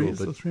 I'm not sure.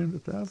 But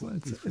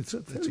 300,000. It's a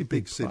very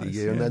big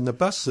city, and the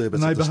bus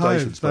service at the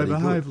station's very good.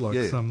 They behave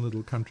like some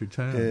little country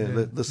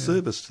town. The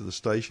service to the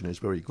station is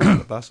very good on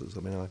the buses.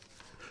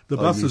 The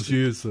buses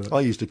use... I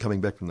used to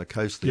coming back from the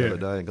coast the other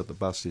day and got the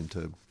bus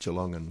into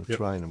Geelong and the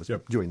train. It was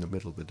during the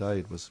middle of the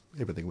day.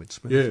 Everything went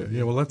smoothly.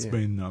 Yeah. Well, that's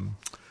been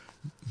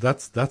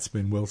that's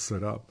been well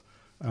set up,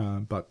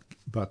 but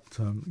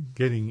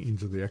getting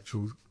into the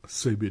actual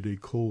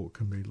CBD core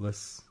can be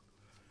less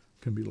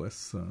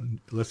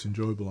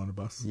enjoyable on a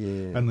bus.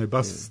 And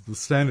the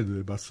standard of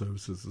their bus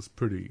services is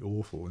pretty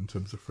awful in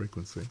terms of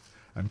frequency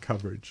and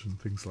coverage and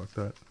things like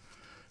that.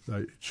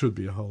 It should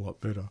be a whole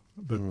lot better,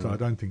 but I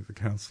don't think the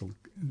council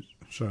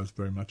shows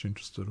very much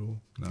interest at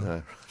all.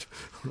 No.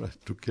 Right,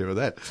 took care of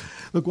that.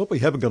 Look, what we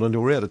haven't got on,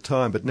 we're out of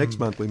time, but next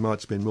month we might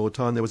spend more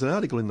time. There was an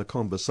article in The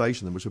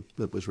Conversation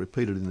that was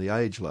repeated in The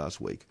Age last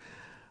week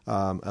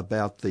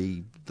about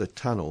the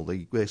tunnel,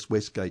 the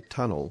Westgate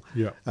Tunnel,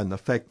 and the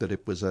fact that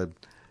it was a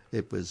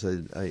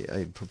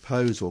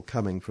proposal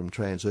coming from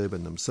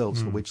Transurban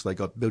themselves, for which they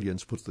got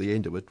billions put to the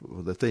end of it,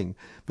 for the thing.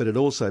 But it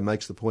also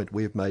makes the point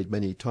we've made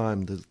many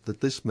times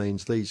that this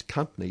means these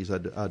companies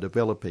are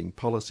developing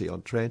policy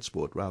on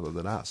transport rather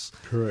than us.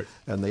 Correct.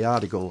 And the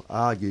article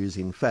argues,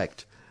 in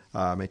fact,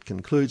 it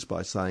concludes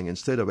by saying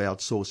instead of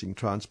outsourcing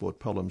transport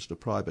problems to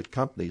private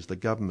companies, the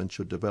government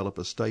should develop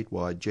a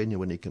statewide,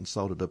 genuinely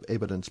consultative,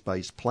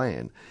 evidence-based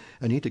plan.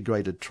 An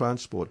integrated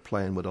transport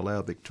plan would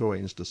allow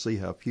Victorians to see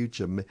how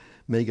future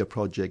mega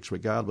projects,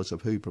 regardless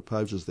of who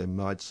proposes them,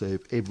 might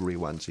serve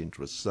everyone's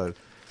interests. So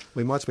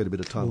we might spend a bit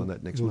of time on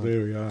that next month. Well,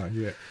 there we are.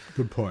 Yeah,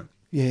 good point.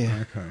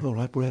 Yeah. Okay. All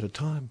right, we're out of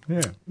time.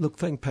 Yeah. Look,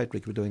 thank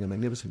Patrick for doing a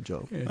magnificent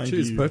job. Yeah,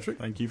 cheers, Patrick.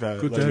 Thank you for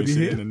letting me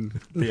sit in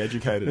and be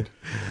educated.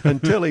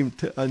 And tell him.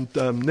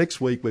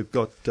 Next week we've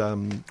got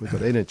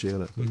energy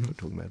on it. We're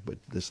talking about, but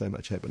there's so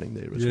much happening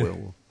there as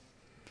well.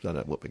 Don't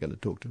know what we're going to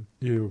talk to.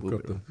 Yeah, we've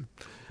got the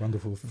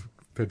wonderful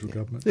federal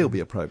government. There'll be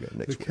a program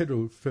next week.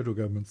 The federal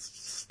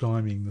government's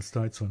stymieing the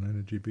states on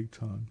energy big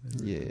time.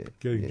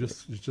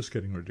 It's just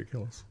getting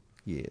ridiculous.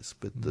 Yes,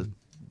 but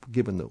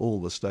given that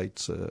all the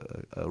states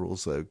are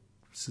also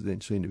seem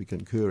to be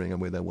concurring on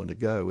where they want to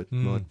go, it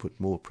might put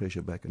more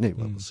pressure back. Anyway,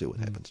 we'll see what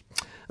happens.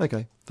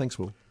 Okay, thanks,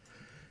 Will.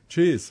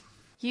 Cheers.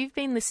 You've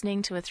been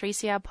listening to a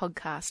 3CR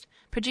podcast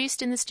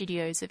produced in the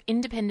studios of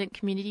independent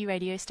community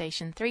radio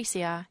station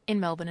 3CR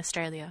in Melbourne,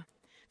 Australia.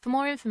 For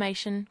more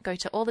information, go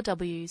to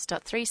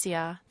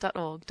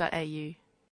allthews.3cr.org.au.